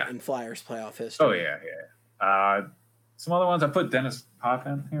moment in Flyers playoff history. Oh yeah. Some other ones I put Dennis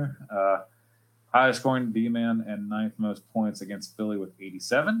Potvin here. Highest scoring D-man and 9th most points against Philly with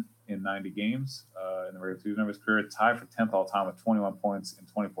 87 in 90 games in the regular season of his career. Tied for 10th all time with 21 points in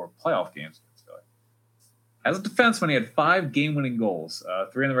 24 playoff games against Philly. As a defenseman, he had 5 game-winning goals,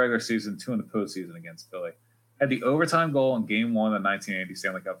 3 in the regular season, 2 in the postseason against Philly. Had the overtime goal in Game 1 of the 1980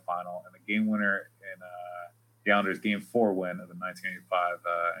 Stanley Cup Final and the game winner in the Islanders' Game 4 win of the 1985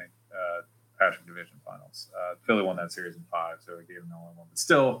 Patrick Division Finals. Philly won that series in 5, so it gave him the only one. But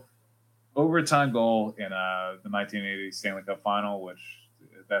still, overtime goal in the 1980 Stanley Cup Final, which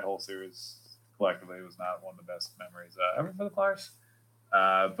that whole series collectively was not one of the best memories ever for the Flyers.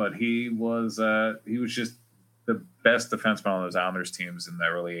 But he was just the best defenseman on those Islanders teams in the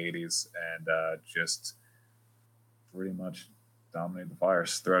early 80s, and just pretty much dominated the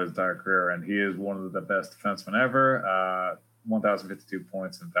Flyers throughout his entire career. And he is one of the best defensemen ever. 1,052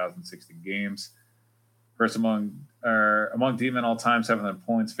 points in 1,060 games. First among D-men all time, 7th in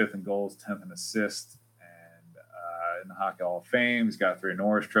points, 5th in goals, 10th in assists, and in the Hockey Hall of Fame, he's got 3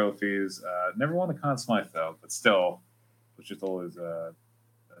 Norris trophies. Never won the Conn Smythe though, but still was just always a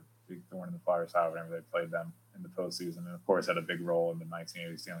big thorn in the Flyers' side whenever they played them in the postseason, and of course had a big role in the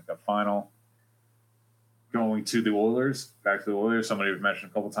 1980 Stanley Cup Final. Going to the Oilers, back to the Oilers. Somebody we've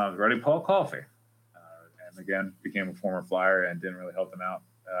mentioned a couple times already, Paul Coffey, and again became a former Flyer and didn't really help them out.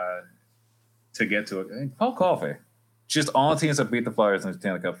 To get to it. I mean, Paul Coffey, just on teams that beat the Flyers in the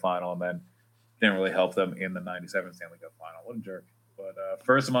Stanley Cup Final and then didn't really help them in the 97 Stanley Cup Final. What a jerk. But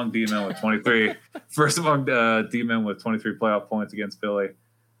first among D-men with 23 playoff points against Philly.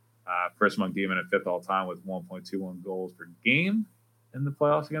 First among D-men at 5th all time with 1.21 goals per game in the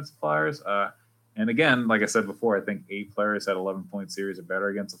playoffs against the Flyers. And again, like I said before, I think 8 players had 11-point series or better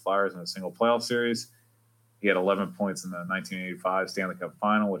against the Flyers in a single playoff series. He had 11 points in the 1985 Stanley Cup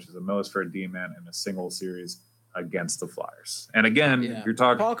Final, which is the most for a D-man in a single series against the Flyers. And again, if you're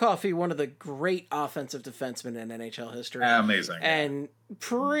talking... Paul Coffey, one of the great offensive defensemen in NHL history. Amazing. And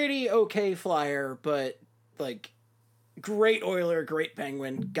pretty okay Flyer, but like great Oiler, great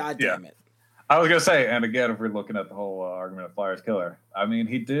Penguin. God damn it. I was going to say, and again, if we're looking at the whole argument of Flyers killer, I mean,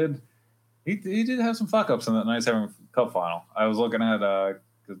 he did have some fuck-ups in that 97 Cup Final. I was looking at...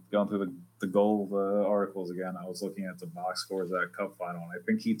 going through the the goal articles again, I was looking at the box scores of that cup final, and I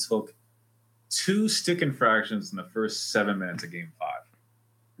think he took 2 stick infractions in the first 7 minutes of Game 5.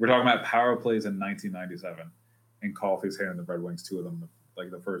 We're talking about power plays in 1997, and Coffey's handing the Red Wings 2 of them like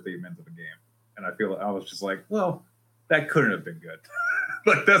the first 8 minutes of the game. And I feel I was just like, well, that couldn't have been good.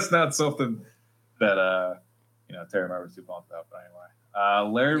 Like that's not something that Terry Martin was too pumped about. But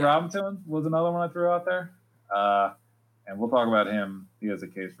anyway, Larry Robinson was another one I threw out there, and we'll talk about him. He has a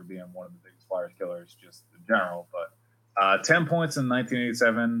case for being one of the biggest Flyers killers just in general. But 10 points in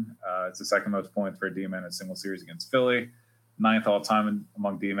 1987. It's the second most points for a D-man in a single series against Philly. 9th all-time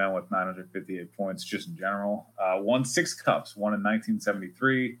among D-men with 958 points just in general. Won 6 cups. One in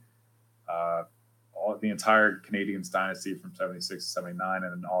 1973. The entire Canadiens dynasty from 76 to 79,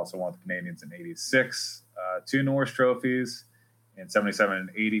 and then also won with the Canadiens in 86. 2 Norris trophies in 77 and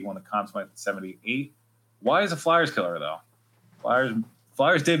 80. Won the Conn Smythe in 78. Why is a Flyers killer, though?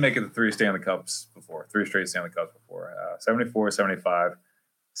 Flyers did make it to 3 Stanley Cups before. 3 straight Stanley Cups before. 74, 75,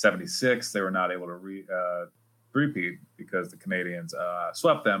 76. They were not able to repeat because the Canadiens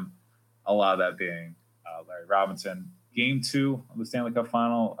swept them. A lot of that being Larry Robinson. Game 2 of the Stanley Cup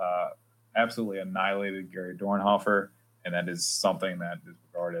final, absolutely annihilated Gary Dornhoefer, and that is something that is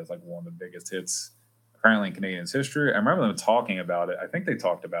regarded as like one of the biggest hits apparently in Canadiens history. I remember them talking about it. I think they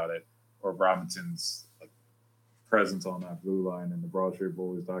talked about it, or Robinson's like presence on that blue line in the Broad Street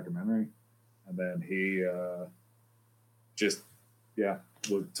Bullies documentary, and then he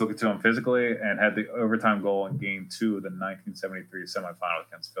took it to him physically and had the overtime goal in Game 2 of the 1973 semifinal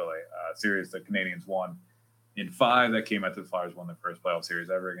against Philly. Series the Canadiens won in 5. That came after the Flyers won their first playoff series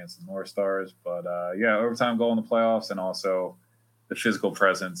ever against the North Stars. But overtime goal in the playoffs, and also the physical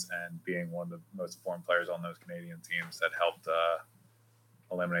presence and being one of the most important players on those Canadian teams that helped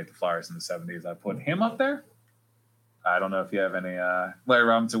eliminate the Flyers in the 70s. I put him up there. I don't know if you have any. Larry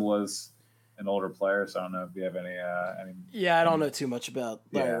Robinson was an older player, so I don't know if you have any. Yeah, I don't know too much about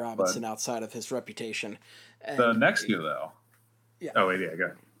Larry Robinson outside of his reputation. And the next year, though. Yeah. Oh, wait, yeah, go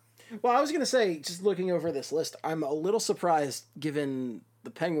ahead. Well, I was going to say, just looking over this list, I'm a little surprised, given the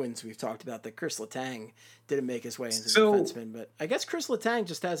Penguins we've talked about, that Chris Letang didn't make his way into the defenseman. But I guess Chris Letang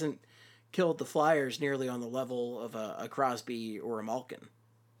just hasn't killed the Flyers nearly on the level of a Crosby or a Malkin.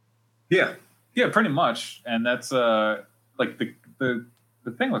 Yeah, pretty much. And that's like the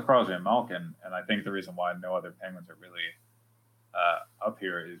thing with Crosby and Malkin, and I think the reason why no other Penguins are really up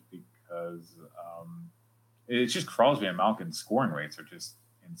here is because it's just Crosby and Malkin's scoring rates are just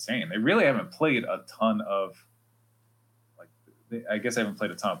insane. They really haven't played a ton of I haven't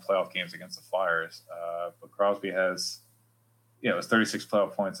played a ton of playoff games against the Flyers, but Crosby has it was 36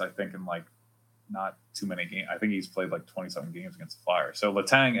 playoff points I think in like not too many games. I think he's played like 20-something games against the Flyers. So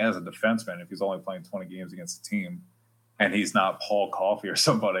Letang as a defenseman, if he's only playing 20 games against the team and he's not Paul Coffey or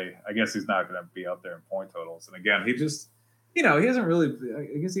somebody, I guess he's not going to be up there in point totals. And again, he just he hasn't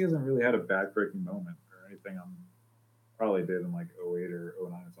really had a back-breaking moment or anything. Probably did in like 08 or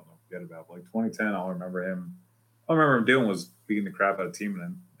 09 or something. I forget about. But like 2010, all I remember him doing was beating the crap out of Timonen,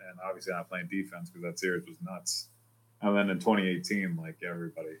 and obviously not playing defense because that series was nuts. And then in 2018, like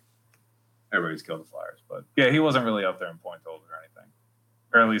everybody's killed the Flyers. But yeah, he wasn't really up there in point totals or anything,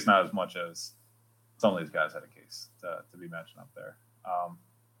 or at least not as much as some of these guys had a case to be mentioned up there.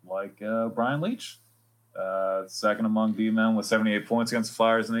 Like Brian Leetch, second among D-men with 78 points against the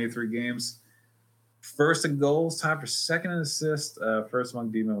Flyers in 83 games. First in goals, tied for second in assists. First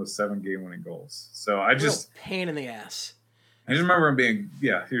among D-men with 7 game-winning goals. So I just real pain in the ass. I just remember him being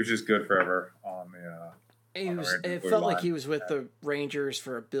he was just good forever on the. It felt like he was with the Rangers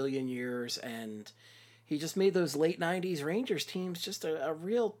for a billion years, and he just made those late '90s Rangers teams just a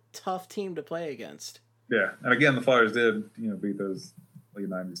real tough team to play against. Yeah, and again, the Flyers did beat those late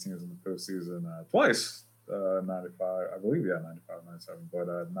 '90s teams in the postseason twice. 95, I believe, 95, 97,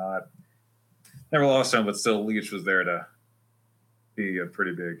 but not. Never lost him, but still Leetch was there to be a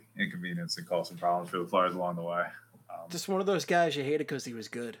pretty big inconvenience and cause some problems for the Flyers along the way. Just one of those guys you hated because he was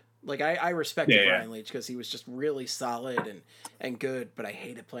good. Like, I respected Brian Leetch because he was just really solid and good, but I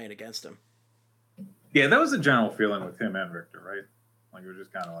hated playing against him. Yeah, that was the general feeling with him and Richter, right? Like, it was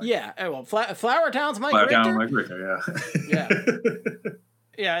just kind of like... Yeah, well, Flower Town's Mike Richter. Yeah.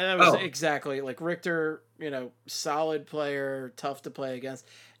 Yeah, that was exactly like Richter, solid player, tough to play against.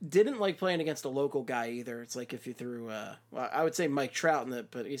 Didn't like playing against a local guy either. It's like if you threw, I would say Mike Trout in it,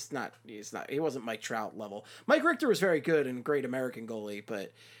 but he wasn't Mike Trout level. Mike Richter was very good and great American goalie,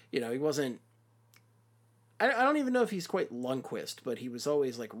 but, he wasn't, I don't even know if he's quite Lundqvist, but he was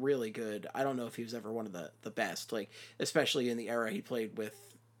always like really good. I don't know if he was ever one of the best, like, especially in the era he played with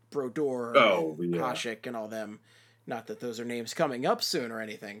Brodeur, Hasek and all them. Not that those are names coming up soon or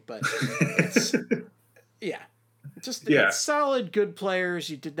anything, but it's yeah. It's solid, good players.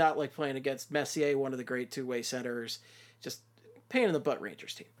 You did not like playing against Messier, one of the great two-way centers. Just pain in the butt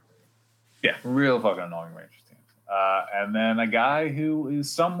Rangers team. Yeah, real fucking annoying Rangers team. And then a guy who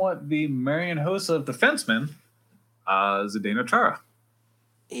is somewhat the Marian Hossa of defensemen, Zdeno Chara.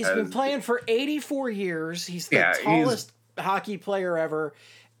 He's been playing for 84 years. He's the tallest hockey player ever,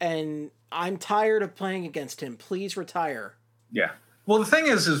 and I'm tired of playing against him. Please retire. Yeah. Well, the thing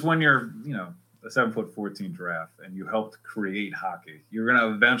is when you're, a 7'14" giraffe and you helped create hockey, you're going to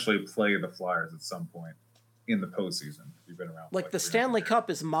eventually play the Flyers at some point in the postseason. You've been around. Like the Stanley Cup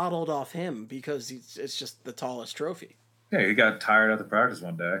is modeled off him because it's just the tallest trophy. Yeah, he got tired after practice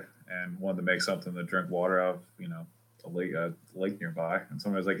one day and wanted to make something to drink water out of, a lake nearby. And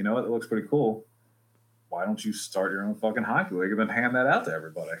somebody was like, you know what, that looks pretty cool. Why don't you start your own fucking hockey league and then hand that out to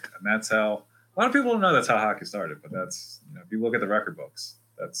everybody? And that's how, a lot of people don't know that's how hockey started, but that's, if you look at the record books,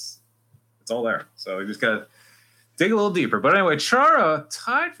 it's all there. So you just got to dig a little deeper. But anyway, Chara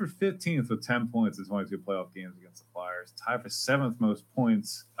tied for 15th with 10 points in 22 playoff games against the Flyers. Tied for seventh most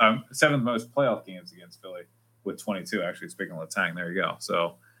playoff games against Philly with 22. Actually, speaking of Letang, there you go.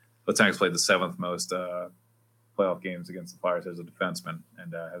 So Letang's played the seventh most playoff games against the Flyers as a defenseman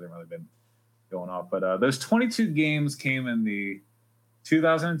and hasn't really been going off. But those 22 games came in the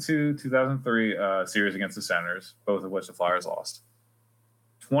 2002-2003 series against the Senators, both of which the Flyers lost.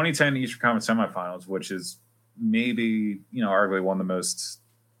 2010 Eastern Conference semifinals, which is maybe, arguably one of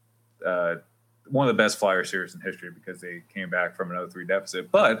the best Flyer series in history because they came back from an 0-3 deficit,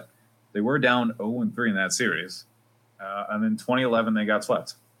 but they were down 0-3 in that series. And then 2011, they got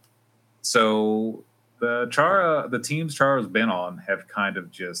swept. So the teams Chara's been on have kind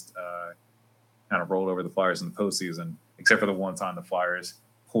of just rolled over the Flyers in the postseason, except for the one time the Flyers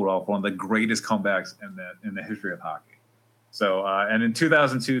pulled off one of the greatest comebacks in the history of hockey. So, and in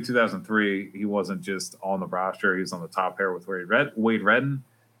 2002, 2003, he wasn't just on the roster. He was on the top pair with Wade Redden,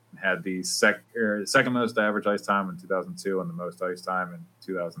 and had the second most average ice time in 2002 and the most ice time in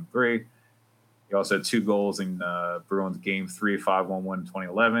 2003. He also had 2 goals in Bruins Game 3, 5-1 win in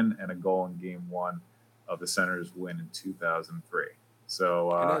 2011, and a goal in Game 1 of the Senators win in 2003.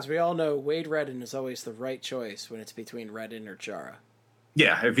 So, and as we all know, Wade Redden is always the right choice when it's between Redden or Chara.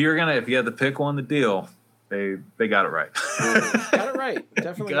 Yeah, if you had to pick one, the deal. They got it right. Got it right.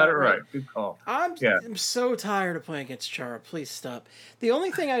 Definitely got it right. Good call. I'm so tired of playing against Chara. Please stop. The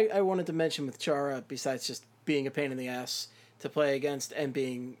only thing I wanted to mention with Chara, besides just being a pain in the ass to play against and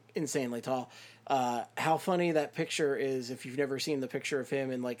being insanely tall, how funny that picture is if you've never seen the picture of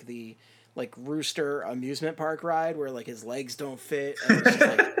him in the Rooster amusement park ride where his legs don't fit. And it's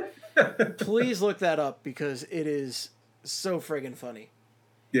just please look that up because it is so friggin' funny.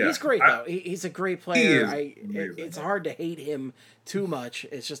 Yeah, he's great though. He's a great player. It's hard to hate him too much.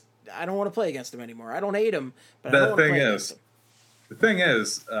 It's just I don't want to play against him anymore. I don't hate him, but I don't want to play against him. The thing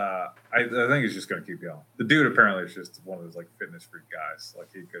is, I think he's just going to keep going. The dude apparently is just one of those fitness freak guys.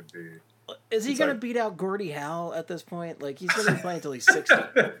 He could be. Is he going to beat out Gordie Howe at this point? He's going to be playing until he's 60.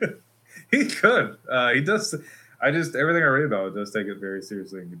 He could. He does. Everything I read about it does take it very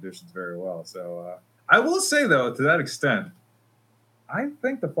seriously and conditions very well. So I will say though, to that extent, I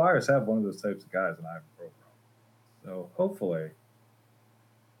think the Flyers have one of those types of guys in Ivan Provorov. So hopefully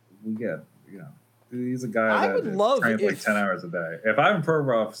we get, he's a guy that trains 10 hours a day. If Ivan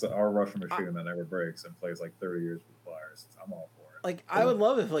Provorov's our Russian machine that never breaks and plays 30 years with the Flyers, I'm all for it. I would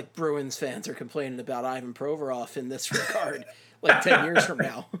love if Bruins fans are complaining about Ivan Provorov in this regard 10 years from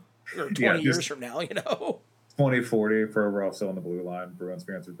now or 20 years from now, 2040, Provorov's still on the blue line. Bruins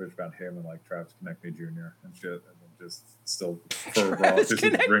fans are bitch about him and Travis Konecny Jr. and shit. And just still Travis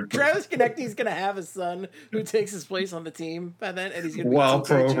Konecny's gonna have a son who takes his place on the team by then, and he's gonna be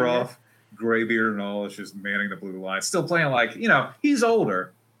Provorov, graybeard and all, is just manning the blue line, still playing he's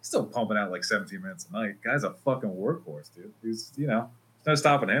older, still pumping out 17 minutes a night. Guy's a fucking workhorse, dude. He's there's no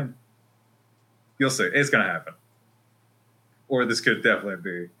stopping him. You'll see, it's gonna happen. Or this could definitely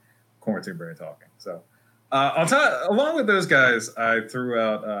be quarantine brain talking. So, along with those guys, I threw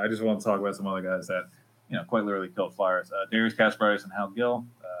out. I just want to talk about some other guys that. Quite literally killed Flyers. Darius Kasparov and Hal Gill.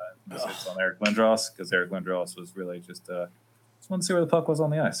 It's on Eric Lindros because Eric Lindros was really just wanted to see where the puck was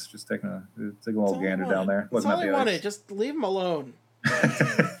on the ice. Just taking a little gander down there. That's all I wanted. Just leave him alone.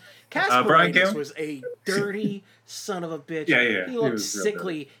 Kasparov was a dirty son of a bitch. Yeah. He looked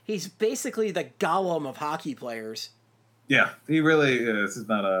sickly. He's basically the Gollum of hockey players. Yeah, he really is. He's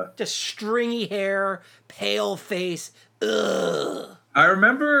not a... Just stringy hair, pale face. Ugh. I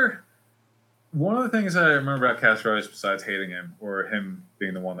remember... One of the things I remember about Kasparov, besides hating him, or him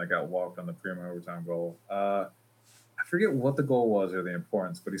being the one that got walked on the primo overtime goal, forget what the goal was or the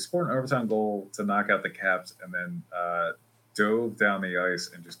importance, but he scored an overtime goal to knock out the Caps, and then dove down the ice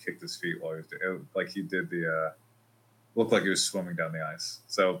and just kicked his feet while he was like he did the looked like he was swimming down the ice.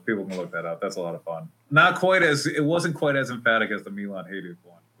 So people can look that up. That's a lot of fun. It wasn't quite as emphatic as the Milan Hajduk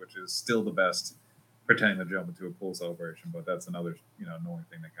one, which is still the best pretending to jump into a pool celebration, but that's another annoying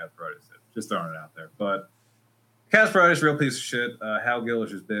thing that Kasparaitis did. Just throwing it out there. But Kasparaitis, real piece of shit. Hal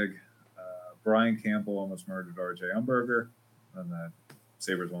Gillish is big. Brian Campbell almost murdered R.J. Umberger, and the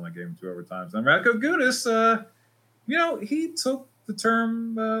Sabres won that game in 2 overtimes. And Radko Gudas, he took the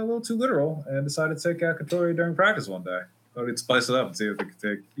term a little too literal and decided to take out Couturier during practice one day. Thought he'd spice it up and see if they could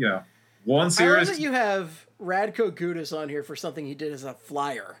take, one series. I love that you have Radko Gudas on here for something he did as a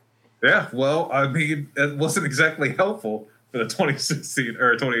Flyer. Yeah, well, I mean, it wasn't exactly helpful for the 2016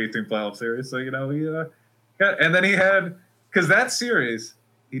 or 2018 playoff series. So, and then he had, because that series,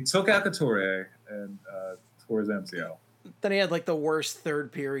 he took out Couturier and tore his MCL. Then he had like the worst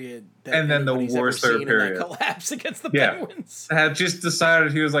third period. And then the worst third period. That collapse against the Penguins. Had just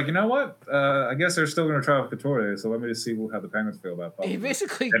decided, he was like, you know what? I guess they're still going to try with Couturier, so let me just see how the Penguins feel about that. He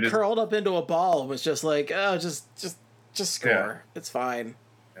basically curled up into a ball and was just like, oh, just score. Yeah. It's fine.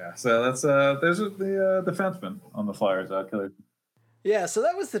 Yeah, so that's there's the defenseman on the Flyers. Killer. Yeah, so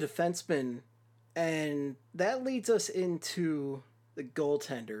that was the defenseman, and that leads us into the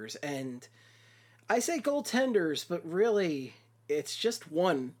goaltenders. And I say goaltenders, but really, it's just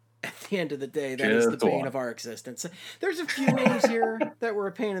one at the end of the day. That is the bane of our existence. There's a few names here that were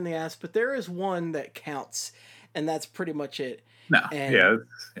a pain in the ass, but there is one that counts, and that's pretty much it. No, and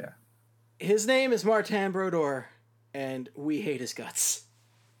yeah. His name is Martin Brodeur, and we hate his guts.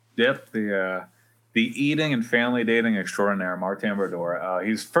 Yep, the eating and family dating extraordinaire, Martin Brodeur.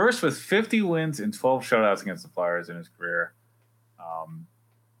 He's first with 50 wins and 12 shutouts against the Flyers in his career.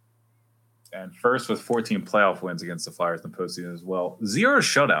 And first with 14 playoff wins against the Flyers in the postseason as well. 0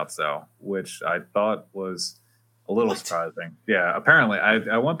 shutouts, though, which I thought was a little surprising. Yeah, apparently.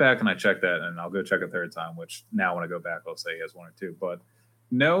 I went back and I checked that, and I'll go check a third time, which now when I go back, I'll say he has 1 or 2. But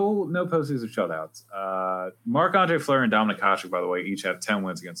no postseason shutouts. Marc-Andre Fleury and Dominik Hasek, by the way, each have 10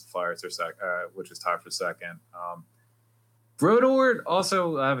 wins against the Flyers, which is tied for second. Brodeur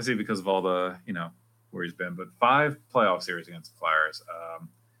also, obviously because of all the, where he's been, but 5 playoff series against the Flyers.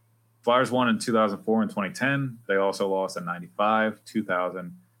 Flyers won in 2004 and 2010. They also lost in 95,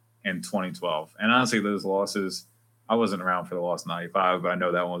 2000, and 2012. And honestly, those losses, I wasn't around for the loss in 95, but I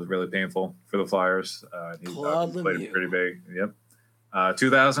know that one was really painful for the Flyers. He played pretty big. Yep.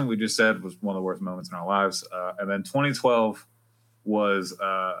 2000, we just said, was one of the worst moments in our lives. And then 2012 was,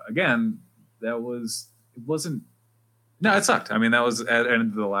 again, it sucked. I mean, that was at the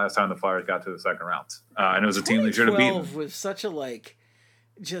end of the last time the Flyers got to the second round. And it was a team they should have beaten. 2012 was such a,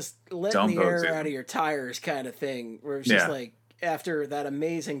 just letting the air out of your tires kind of thing, where it's just after that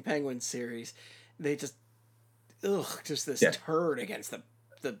amazing Penguins series, they just this turd against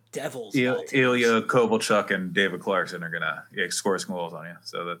the Devils. Ilya Kovalchuk and David Clarkson are gonna score some goals on you.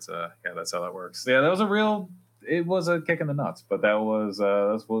 So that's that's how that works. Yeah, that was it was a kick in the nuts, but that was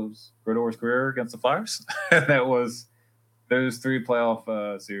Brodeur's career against the Flyers. That was those 3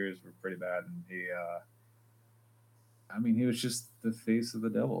 playoff series were pretty bad, and he was just the face of the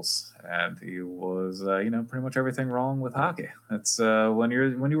Devils, and he was, pretty much everything wrong with hockey. That's when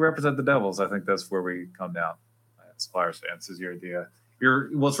you represent the Devils, I think that's where we come down. As Flyers fans, is your idea.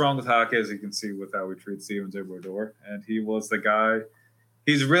 What's wrong with hockey, as you can see with how we treat Steven Brodeur, and he was the guy.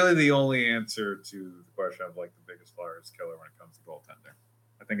 He's really the only answer to the question of the biggest Flyers killer when it comes to goaltending.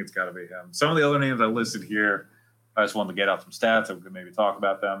 I think it's got to be him. Some of the other names I listed here, I just wanted to get out some stats so we could maybe talk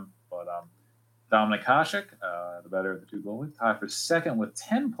about them, but Dominik Hasek, the better of the 2 goalies, tied for second with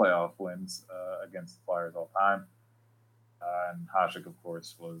 10 playoff wins against the Flyers all time. And Hasek, of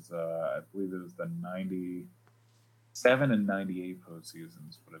course, was, I believe it was the 97 and 98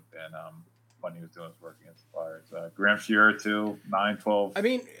 postseasons would have been when he was doing his work against the Flyers. Graham Shearer, too, 9-12. I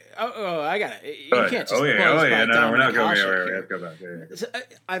mean, I got it. You can't just we're not going here. Let's go back. Yeah. So,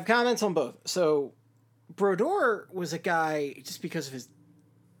 I have comments on both. So, Brodeur was a guy, just because of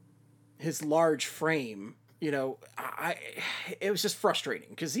his large frame, it was just frustrating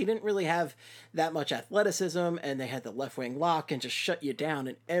because he didn't really have that much athleticism, and they had the left wing lock and just shut you down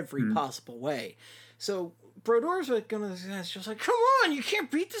in every possible way. So Brodeur's just like, come on, you can't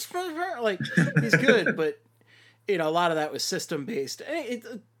beat this motherfucker. He's good, but a lot of that was system based.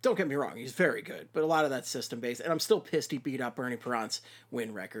 Don't get me wrong, he's very good, but a lot of that's system based. And I'm still pissed he beat out Bernie Perrant's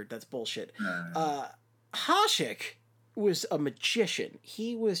win record. That's bullshit. Hasek was a magician.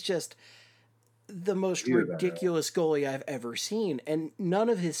 He was just the most Either that, ridiculous goalie I've ever seen, and none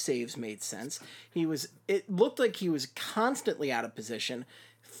of his saves made sense. It looked like he was constantly out of position,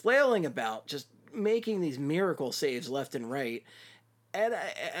 flailing about, just making these miracle saves left and right. And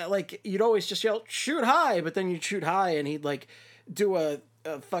like, you'd always just yell, shoot high, but then you'd shoot high and he'd like do a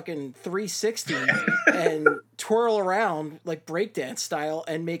fucking 360 and twirl around like breakdance style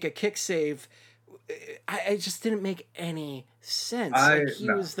and make a kick save. I just didn't make any sense. He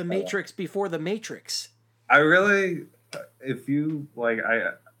was the Matrix before the Matrix. I really, if you like,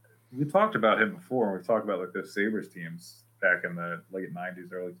 we talked about him before. We talked about like the Sabres teams back in the late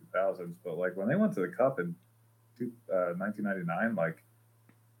 90s, early 2000s. But like when they went to the Cup in 1999, like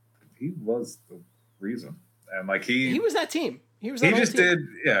he was the reason. And like he was that team. He just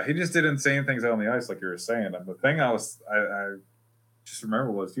did insane things out on the ice, like you were saying. And the thing I just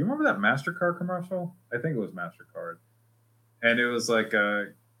remember was, do you remember that MasterCard commercial? I think it was MasterCard. And it was like,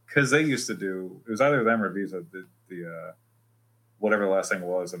 because they used to do, it was either them or Visa, the whatever the last thing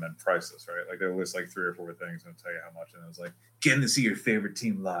was, and then priceless, right? Like they would list like 3 or 4 things and tell you how much. And it was like, getting to see your favorite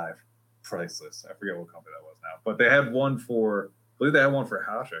team live, priceless. I forget what company that was now. But they had one for, I believe they had one for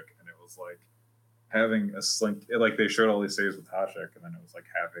Hasek, and it was like having a slinky, like they showed all these saves with Hasek, and then it was like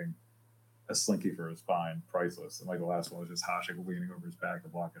having a slinky for his spine, priceless. And like the last one was just Hasek leaning over his back to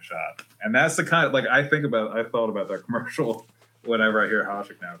block a shot. And that's the kind of, like, I thought about that commercial whenever I hear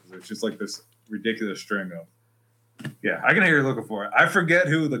Hasek now, because it's just like this ridiculous string of, yeah, I can hear you looking for it. I forget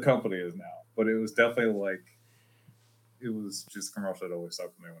who the company is now, but it was definitely like, it was just a commercial that always stuck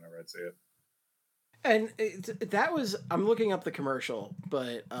with me whenever I'd see it. And that was, I'm looking up the commercial,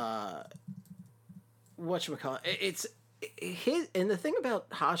 but whatchamacallit, it's his, and the thing about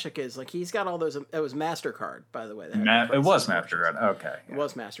Hasek is like he's got all those. It was MasterCard, by the way. It was MasterCard. Okay, it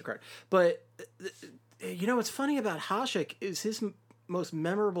was MasterCard. But you know what's funny about Hasek is his most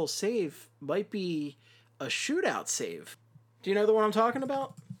memorable save might be a shootout save. Do you know the one I'm talking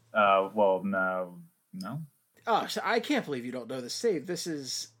about? Well, no. Oh, so I can't believe you don't know this save.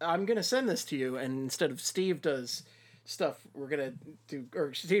 I'm gonna send this to you, and instead of Steve does stuff, we're gonna do,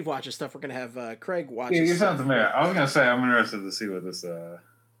 or Steve watches stuff, we're gonna have Craig watch. Yeah, you sound familiar. I was gonna say I'm interested to see what this.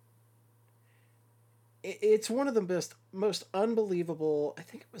 It's one of the most unbelievable. I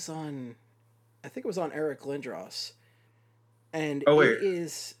think it was on Eric Lindros, and it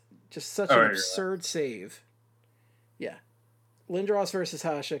is just such an absurd save. Yeah, Lindros versus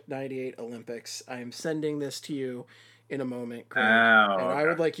Hasek, 98 Olympics. I am sending this to you in a moment, Craig, and I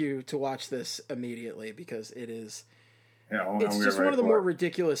would like you to watch this immediately because it is. Yeah, it's just one of the more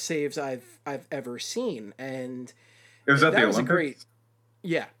ridiculous saves I've ever seen, and it was at the Olympics. A great,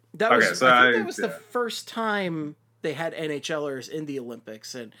 yeah, that was. I think that was the first time they had NHLers in the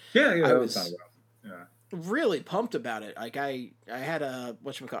Olympics, and I was really pumped about it. Like I had a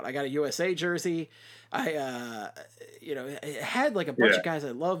I got a USA jersey. I had like a bunch of guys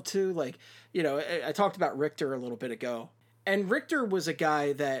I loved too. Like I talked about Richter a little bit ago, and Richter was a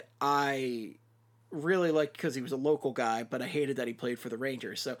guy that I really liked because he was a local guy, but I hated that he played for the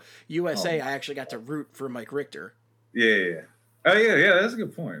Rangers. So USA, I actually got to root for Mike Richter. Yeah. Oh yeah, that's a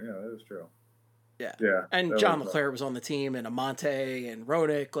good point. Yeah, that is true. Yeah. And John LeClair was on the team, and Amante and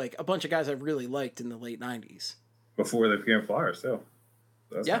Ronick, like a bunch of guys I really liked in the late 90s. Before they became Flyers, too.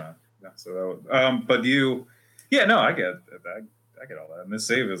 So that's so that was, but you, I get that. I get all that. And this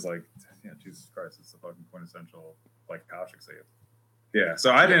save is like, Jesus Christ, it's the fucking quintessential like Hasek save. Yeah. So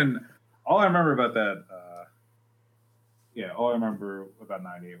all I remember about that, all I remember about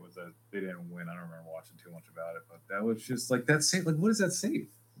 98 was that they didn't win. I don't remember watching too much about it, but that was just like that save. Like, what is that save?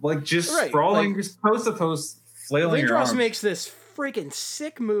 Like, just sprawling, just post to post, flailing your arms. Lindros makes this freaking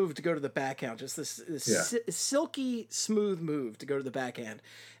sick move to go to the backhand. Just this silky, smooth move to go to the backhand.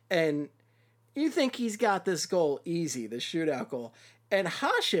 And you think he's got this goal easy, this shootout goal. And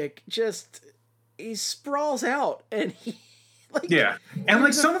Hasek he sprawls out and he, and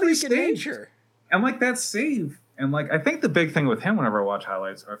like some of these saves, and like that save, and like I think the big thing with him whenever I watch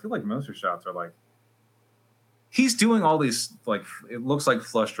highlights, or I feel like most of his shots are like he's doing all these like it looks like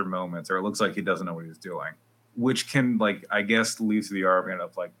flustered moments, or it looks like he doesn't know what he's doing, which can like I guess lead to the argument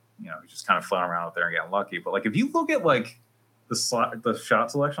of like he's just kind of flying around out there and getting lucky. But like if you look at like the shot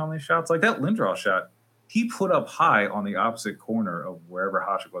selection on these shots, like that Lindros shot, he put up high on the opposite corner of wherever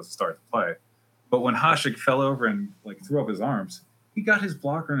Hasek was to start the play. But when Hasek fell over and like threw up his arms, he got his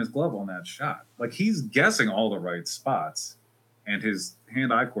blocker and his glove on that shot. Like he's guessing all the right spots, and his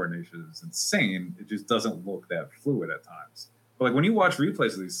hand-eye coordination is insane. It just doesn't look that fluid at times. But like when you watch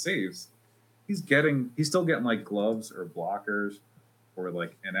replays of these saves, he's still getting like gloves or blockers or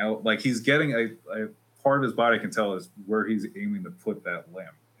like an out. Like he's getting a part of his body can tell is where he's aiming to put that limb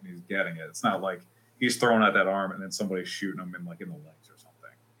and he's getting it. It's not like he's throwing out that arm and then somebody's shooting him in the legs or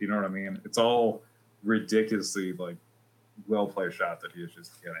something. You know what I mean? It's all ridiculously well played shot that he is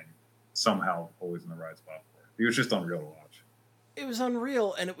just getting somehow always in the right spot for. He was just unreal to watch. It was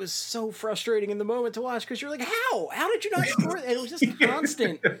unreal, and it was so frustrating in the moment to watch because you're like, how? How did you not score? And it was just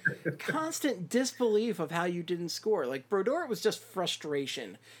constant disbelief of how you didn't score. Like, Brodeur was just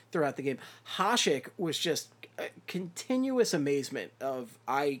frustration throughout the game. Hasek was just continuous amazement of,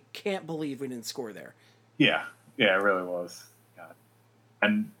 I can't believe we didn't score there. Yeah, it really was. God.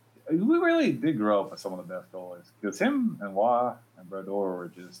 And we really did grow up with some of the best goalies. Because him and Waugh and Brodeur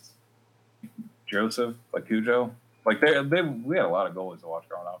were just Joseph, like Cujo. Like we had a lot of goalies to watch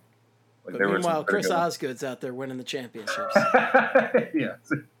growing up. Like, but meanwhile, Chris Osgood's out there winning the championships. Yeah,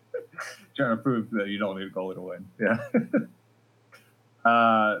 trying to prove that you don't need a goalie to win. Yeah.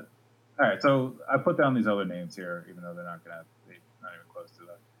 All right, so I put down these other names here, even though they're not even close to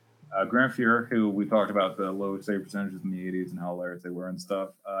that. Grant Fuhr, who we talked about the low save percentages in the 80s and how hilarious they were and stuff.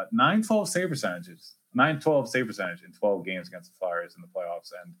 9-12 save percentages in 12 games against the Flyers in the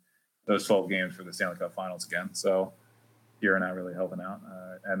playoffs, and those 12 games for the Stanley Cup Finals again. So you're not really helping out.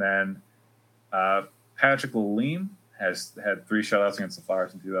 And then Patrick Lalime has had 3 shutouts against the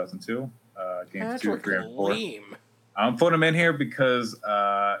Flyers in 2002. Games 2, 3, and 4. Lalime. I'm putting him in here because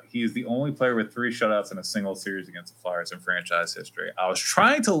he is the only player with 3 shutouts in a single series against the Flyers in franchise history. I was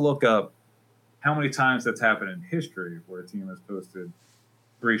trying to look up how many times that's happened in history where a team has posted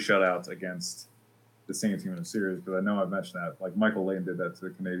 3 shutouts against the same team in a series, because I know I've mentioned that. Like, Michael Lane did that to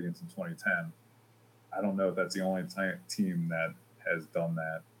the Canadiens in 2010. I don't know if that's the only team that has done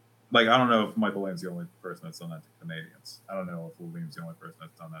that. Like, I don't know if Michael Lane's the only person that's done that to Canadiens. I don't know if Lalime's the only person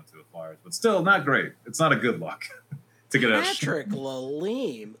that's done that to the Flyers. But still, not great. It's not a good luck to get Patrick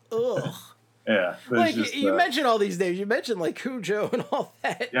Lalime. Ugh. Yeah. Like, you mentioned all these names. You mentioned, like, Cujo and all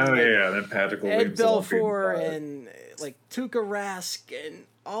that. Yeah. Then Patrick Lalime. Ed Belfour and, like, Tuukka Rask and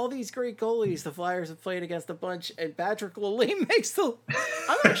all these great goalies the Flyers have played against a bunch, and Patrick Lalime makes the...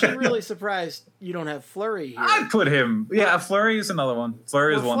 I'm actually really surprised you don't have Fleury here. I'd put him... Yeah, Fleury is another one.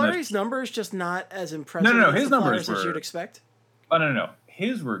 Fleury is one Fleury's numbers just not as impressive his numbers were... as you'd expect? Oh, no.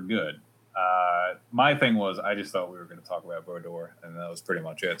 His were good. My thing was, I just thought we were going to talk about Brodeur, and that was pretty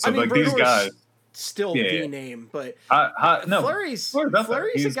much it. So, these guys... Still the name, but Fleury's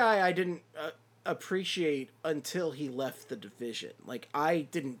a guy I didn't... appreciate until he left the division. Like, I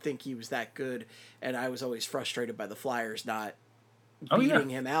didn't think he was that good, and I was always frustrated by the Flyers not beating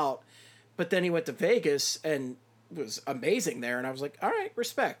him out. But then he went to Vegas and was amazing there, and I was like, all right,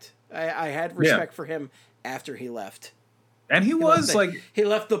 respect. I had respect for him after he left. And he was he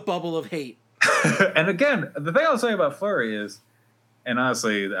left the bubble of hate. And again, the thing I'll say about Fleury is, and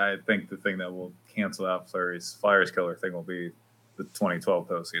honestly, I think the thing that will cancel out Fleury's Flyers killer thing will be the 2012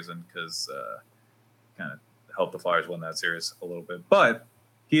 postseason, because kind of helped the Flyers win that series a little bit. But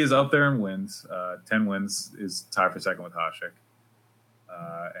he is up there in wins. 10 wins is tied for second with Hasek.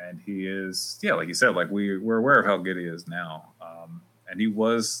 And he is, like you said, like we're aware of how good he is now. And he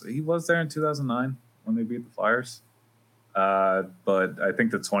was there in 2009 when they beat the Flyers. But I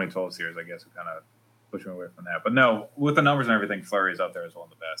think the 2012 series, I guess, would kind of push me away from that. But no, with the numbers and everything, Fleury's up there as one of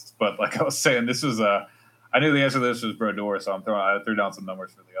the best. But like I was saying, this was I knew the answer to this was Brodeur, so I threw down some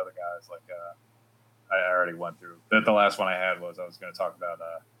numbers for the other guys. Like I already went through. The last one I had was I was going to talk about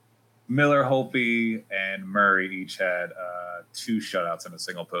Miller, Holtby, and Murray each had 2 shutouts in a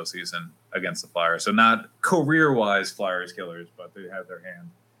single postseason against the Flyers. So not career-wise Flyers killers, but they had their hand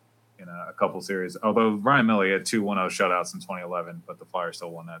in a couple series. Although Ryan Miller had 2 1-0 shutouts in 2011, but the Flyers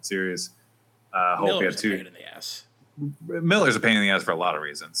still won that series. Holtby had 2. Miller's a pain in the ass. Miller's a pain in the ass for a lot of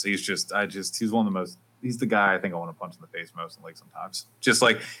reasons. He's one of the most. He's the guy I think I want to punch in the face most in the league sometimes. Just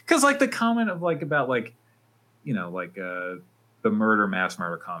like, because like the comment of like about like, the mass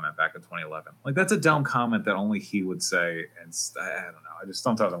murder comment back in 2011. Like, that's a dumb comment that only he would say. And I don't know.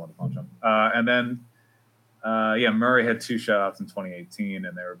 Sometimes I want to punch him. And then, Murray had 2 shutouts in 2018,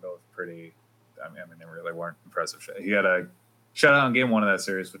 and they were both pretty. I mean, they really weren't impressive. He had a shutout in Game 1 of that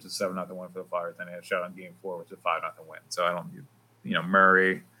series, which is 7-0 win for the Flyers. Then he had a shutout in Game 4, which is 5-0 win. So I don't,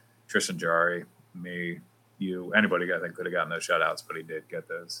 Murray, Tristan Jarry, me, you, anybody I think could have gotten those shutouts, but he did get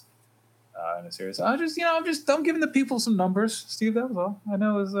those in a series. I'm giving the people some numbers, Steve. That was all. I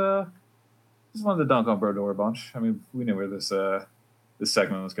know it was just wanted to dunk on Brodeur a bunch. I mean, we knew where this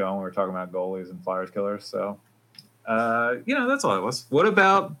segment was going. We were talking about goalies and Flyers killers, so that's all it was. What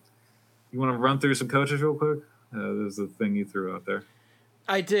about, you want to run through some coaches real quick? There's the thing you threw out there.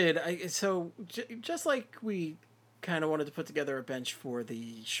 I did. So just like we kind of wanted to put together a bench for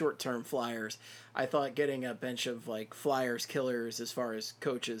the short-term Flyers, I thought getting a bench of like Flyers killers as far as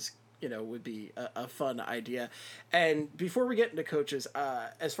coaches, would be a fun idea. And before we get into coaches,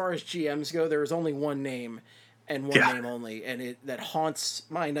 as far as GMs go, there is only one name and one name only, and that haunts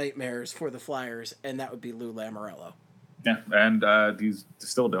my nightmares for the Flyers, and that would be Lou Lamoriello. Yeah, and he's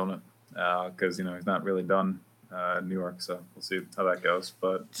still doing it because he's not really done New York, so we'll see how that goes.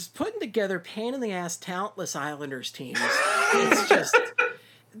 But just putting together pain in the ass, talentless Islanders teams, it's just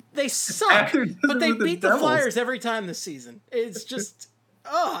they suck, but they beat the Flyers every time this season. It's just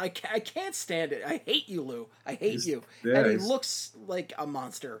I can't stand it. I hate you, Lou. I hate you. Yeah, and he looks like a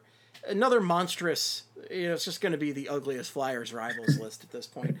monster. Another monstrous. It's just going to be the ugliest Flyers rivals list at this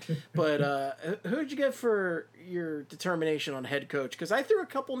point. But who'd you get for your determination on head coach? Because I threw a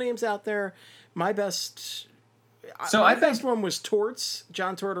couple names out there. My best. My best one was Torts.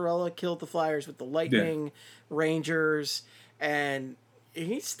 John Tortorella killed the Flyers with the Lightning, Rangers, and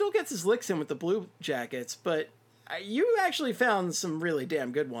he still gets his licks in with the Blue Jackets. But you actually found some really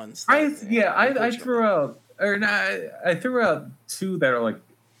damn good ones. I threw out two that are like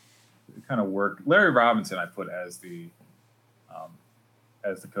kind of work. Larry Robinson I put as the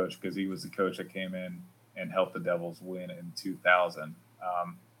coach because he was the coach that came in and helped the Devils win in 2000.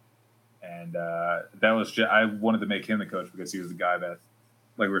 And that was I wanted to make him the coach because he was the guy that,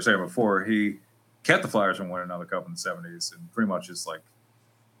 like we were saying before, he kept the Flyers from winning another cup in the 70s and pretty much just like,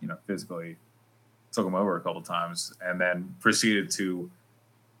 physically took them over a couple times and then proceeded to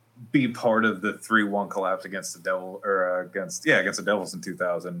be part of the 3-1 collapse against the against the Devils in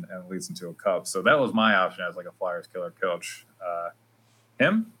 2000 and leads them to a cup. So that was my option as like a Flyers killer coach.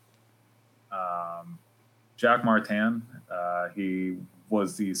 Him, Jacques Martin, he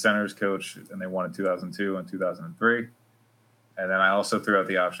was the Senators coach, and they won in 2002 and 2003. And then I also threw out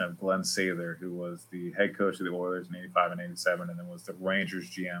the option of Glenn Sather, who was the head coach of the Oilers in 85 and 87, and then was the Rangers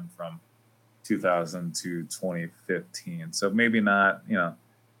GM from 2000 to 2015. So maybe not,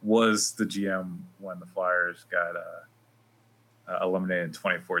 was the GM when the Flyers got eliminated in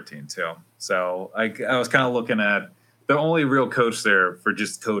 2014 too. So I was kind of looking at the only real coach there for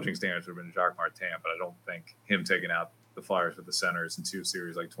just coaching standards would have been Jacques Martin, but I don't think him taking out the Flyers with the Senators in 2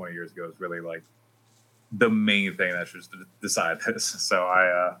 series like 20 years ago is really like the main thing that should decide this. So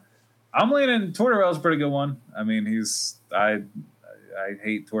I'm leaning Tortorella's a pretty good one. I mean, I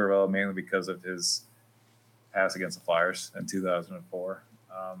hate Tortorella mainly because of his pass against the Flyers in 2004.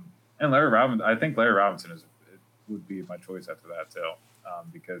 And Larry Robinson, I think Larry Robinson would be my choice after that too,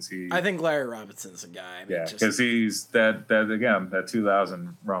 because I think Larry Robinson's a guy. Because he's that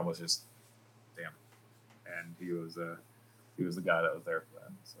 2000 run was just damn, and he was the guy that was there for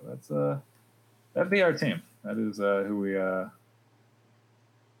that. So that'd be our team. That is who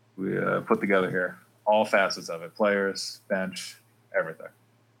we put together here. All facets of it: players, bench, everything.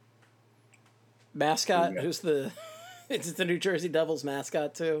 Mascot? Who's the? Is it the New Jersey Devils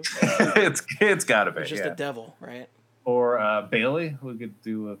mascot too? it's got to be. It's just a devil, right? Or Bailey, we could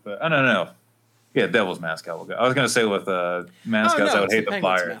do with. I don't know. Yeah, Devils mascot. We'll go. I was going to say with mascots, I would hate the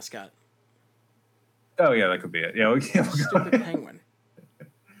Flyers. Mascot. Oh yeah, that could be it. Yeah, we'll go. Stupid penguin.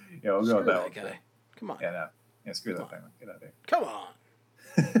 Yeah, we'll go with that guy. Come on. Yeah, no. Yeah, screw that penguin. Get out of here. Come on.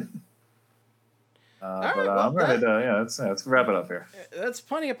 I'm ready to, let's wrap it up here. That's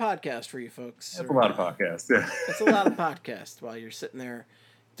plenty of podcast for you folks. That's a lot of podcasts. Yeah. That's a lot of podcasts while you're sitting there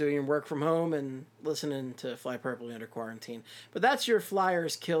doing your work from home and listening to Fly Purple Under Quarantine. But that's your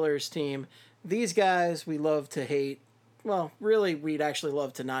Flyers Killers team. These guys we love to hate. Well, really, we'd actually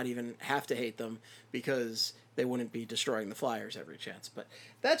love to not even have to hate them because they wouldn't be destroying the Flyers every chance. But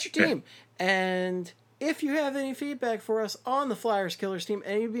that's your team. Yeah. And if you have any feedback for us on the Flyers Killers team,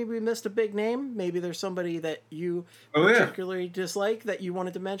 and maybe we missed a big name, maybe there's somebody that you particularly dislike that you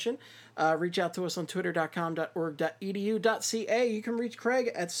wanted to mention, reach out to us on twitter.com.org.edu.ca. You can reach Craig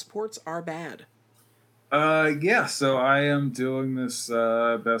at sportsarbad. So I am doing this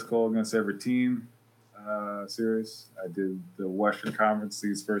Best Goal Against Every Team series. I did the Western Conference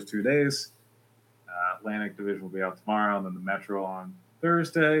these first 2 days. Atlantic Division will be out tomorrow, and then the Metro on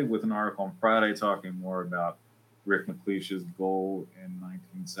Thursday with an article on Friday talking more about Rick McLeish's goal in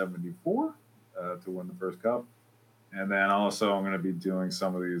 1974 to win the first cup. And then also I'm going to be doing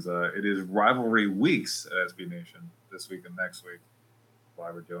some of these. It is rivalry weeks at SB Nation this week and next week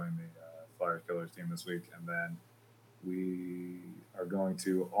while we're doing the Flyers Killers team this week. And then we are going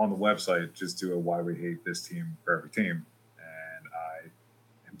to, on the website, just do a why we hate this team for every team. And I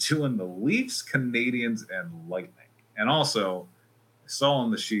am doing the Leafs, Canadians, and Lightning. And also, I saw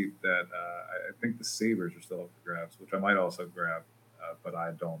on the sheet that I think the Sabres are still up for grabs, which I might also grab, but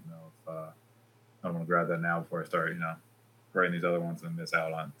I don't know I don't want to grab that now before I start, writing these other ones and miss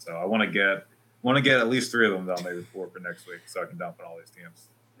out on. So I want to get at least 3 of them done, maybe 4 for next week, so I can dump on all these teams.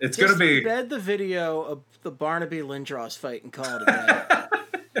 It's going to be embed the video of the Barnaby Lindros fight and call it a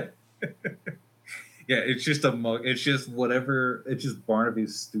day. Yeah, it's just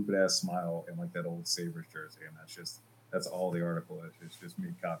Barnaby's stupid ass smile and like that old Sabres jersey, and that's all the article is. It's just me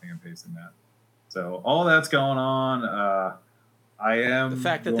copying and pasting that. So all that's going on. The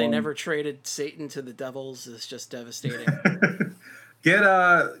fact that they never traded Satan to the Devils is just devastating.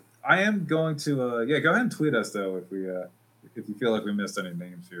 I am going to go ahead and tweet us though if you feel like we missed any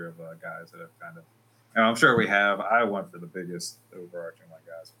names here of guys that have kind of, and I'm sure we have. I went for the biggest overarching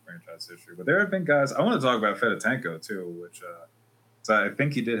guys for franchise history, but there have been guys. I want to talk about Fedotenko too, which so I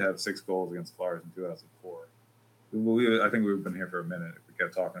think he did have 6 goals against the Flyers in 2004. I think we've been here for a minute. We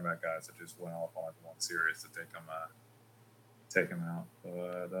kept talking about guys that just went off on one series to take them out.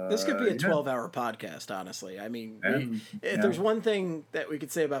 But, this could be a 12-hour podcast, honestly. I mean, if there's one thing that we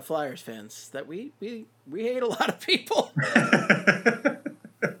could say about Flyers fans, that we hate a lot of people.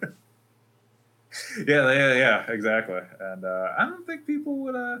 Yeah, exactly. And I don't think people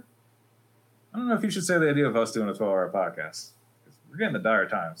would. I don't know if you should say the idea of us doing a 12-hour podcast. We're getting the dire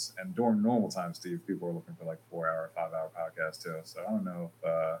times, and during normal times, Steve, people are looking for like 4-hour, 5-hour podcasts too. So I don't know.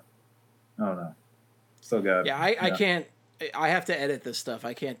 I don't know. Still got. Yeah, I can't. I have to edit this stuff.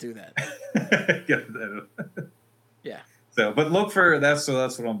 I can't do that. Yeah. So, but look for that. So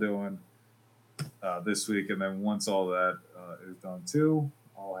that's what I'm doing this week, and then once all that is done too,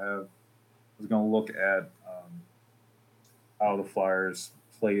 I was going to look at how the Flyers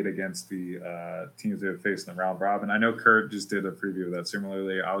played against the teams they have faced in the round robin. I know Kurt just did a preview of that.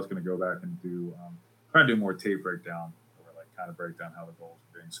 Similarly, I was going to go back and try to do more tape breakdown, or like kind of break down how the goals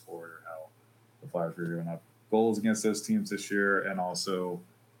are being scored, or how the Flyers are doing up goals against those teams this year, and also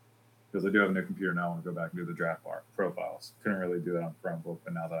because I do have a new computer now, I want to go back and do the draft bar profiles. Couldn't really do that on Chromebook,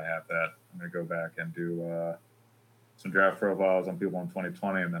 but now that I have that, I'm going to go back and do some draft profiles on people in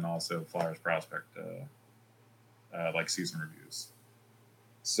 2020, and then also Flyers prospect like season reviews.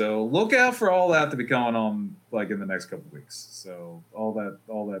 So look out for all that to be going on like in the next couple of weeks. So all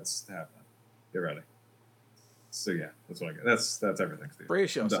that's happening. Get ready. So yeah, that's what I get. That's everything, Steve.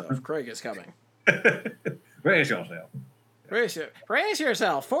 Brace yourself. Craig is coming. Brace yourself. Brace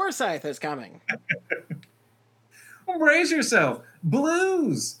yourself. Forsyth is coming. Brace yourself.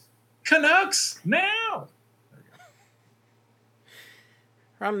 Blues. Canucks now.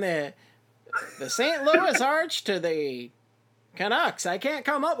 From the St. Louis Arch to the Canucks. I can't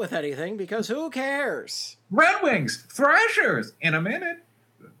come up with anything because who cares? Red Wings. Thrashers. In a minute.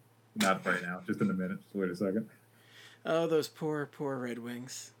 Not right now. Just in a minute. Just wait a second. Oh, those poor Red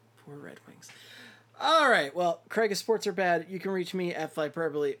Wings. Poor Red Wings. All right. Well, Craig, if sports are bad, you can reach me at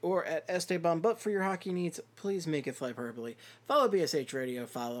Flyperbole or at Esteban. But for your hockey needs, please make it Flyperbole. Follow BSH Radio.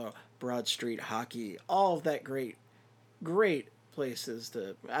 Follow Broad Street Hockey. All of that great places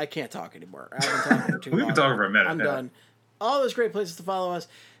to. I can't talk anymore. I've been talking for too long. We've been talking for a minute. I'm done. All those great places to follow us.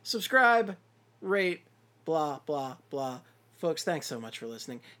 Subscribe, rate, blah, blah, blah. Folks, thanks so much for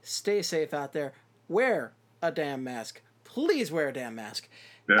listening. Stay safe out there. Wear a damn mask. Please wear a damn mask.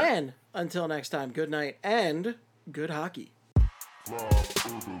 Yeah. And until next time, good night and good hockey.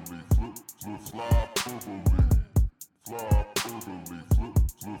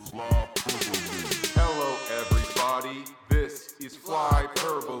 Hello, everybody. This is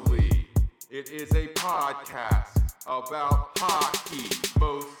Flyperbole. It is a podcast about hockey,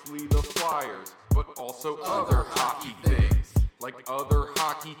 mostly the Flyers, but also other hockey things, like other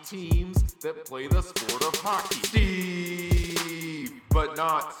hockey teams that play the sport of hockey. Steve, but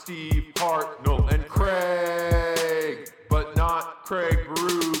not Steve Hartnell, and Craig, but not Craig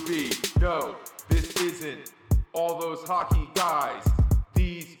Berube. No, this isn't all those hockey guys.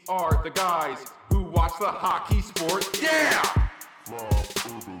 These are the guys who watch the hockey sport. Yeah!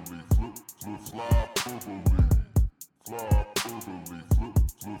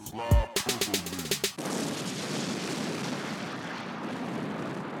 Flyperbole.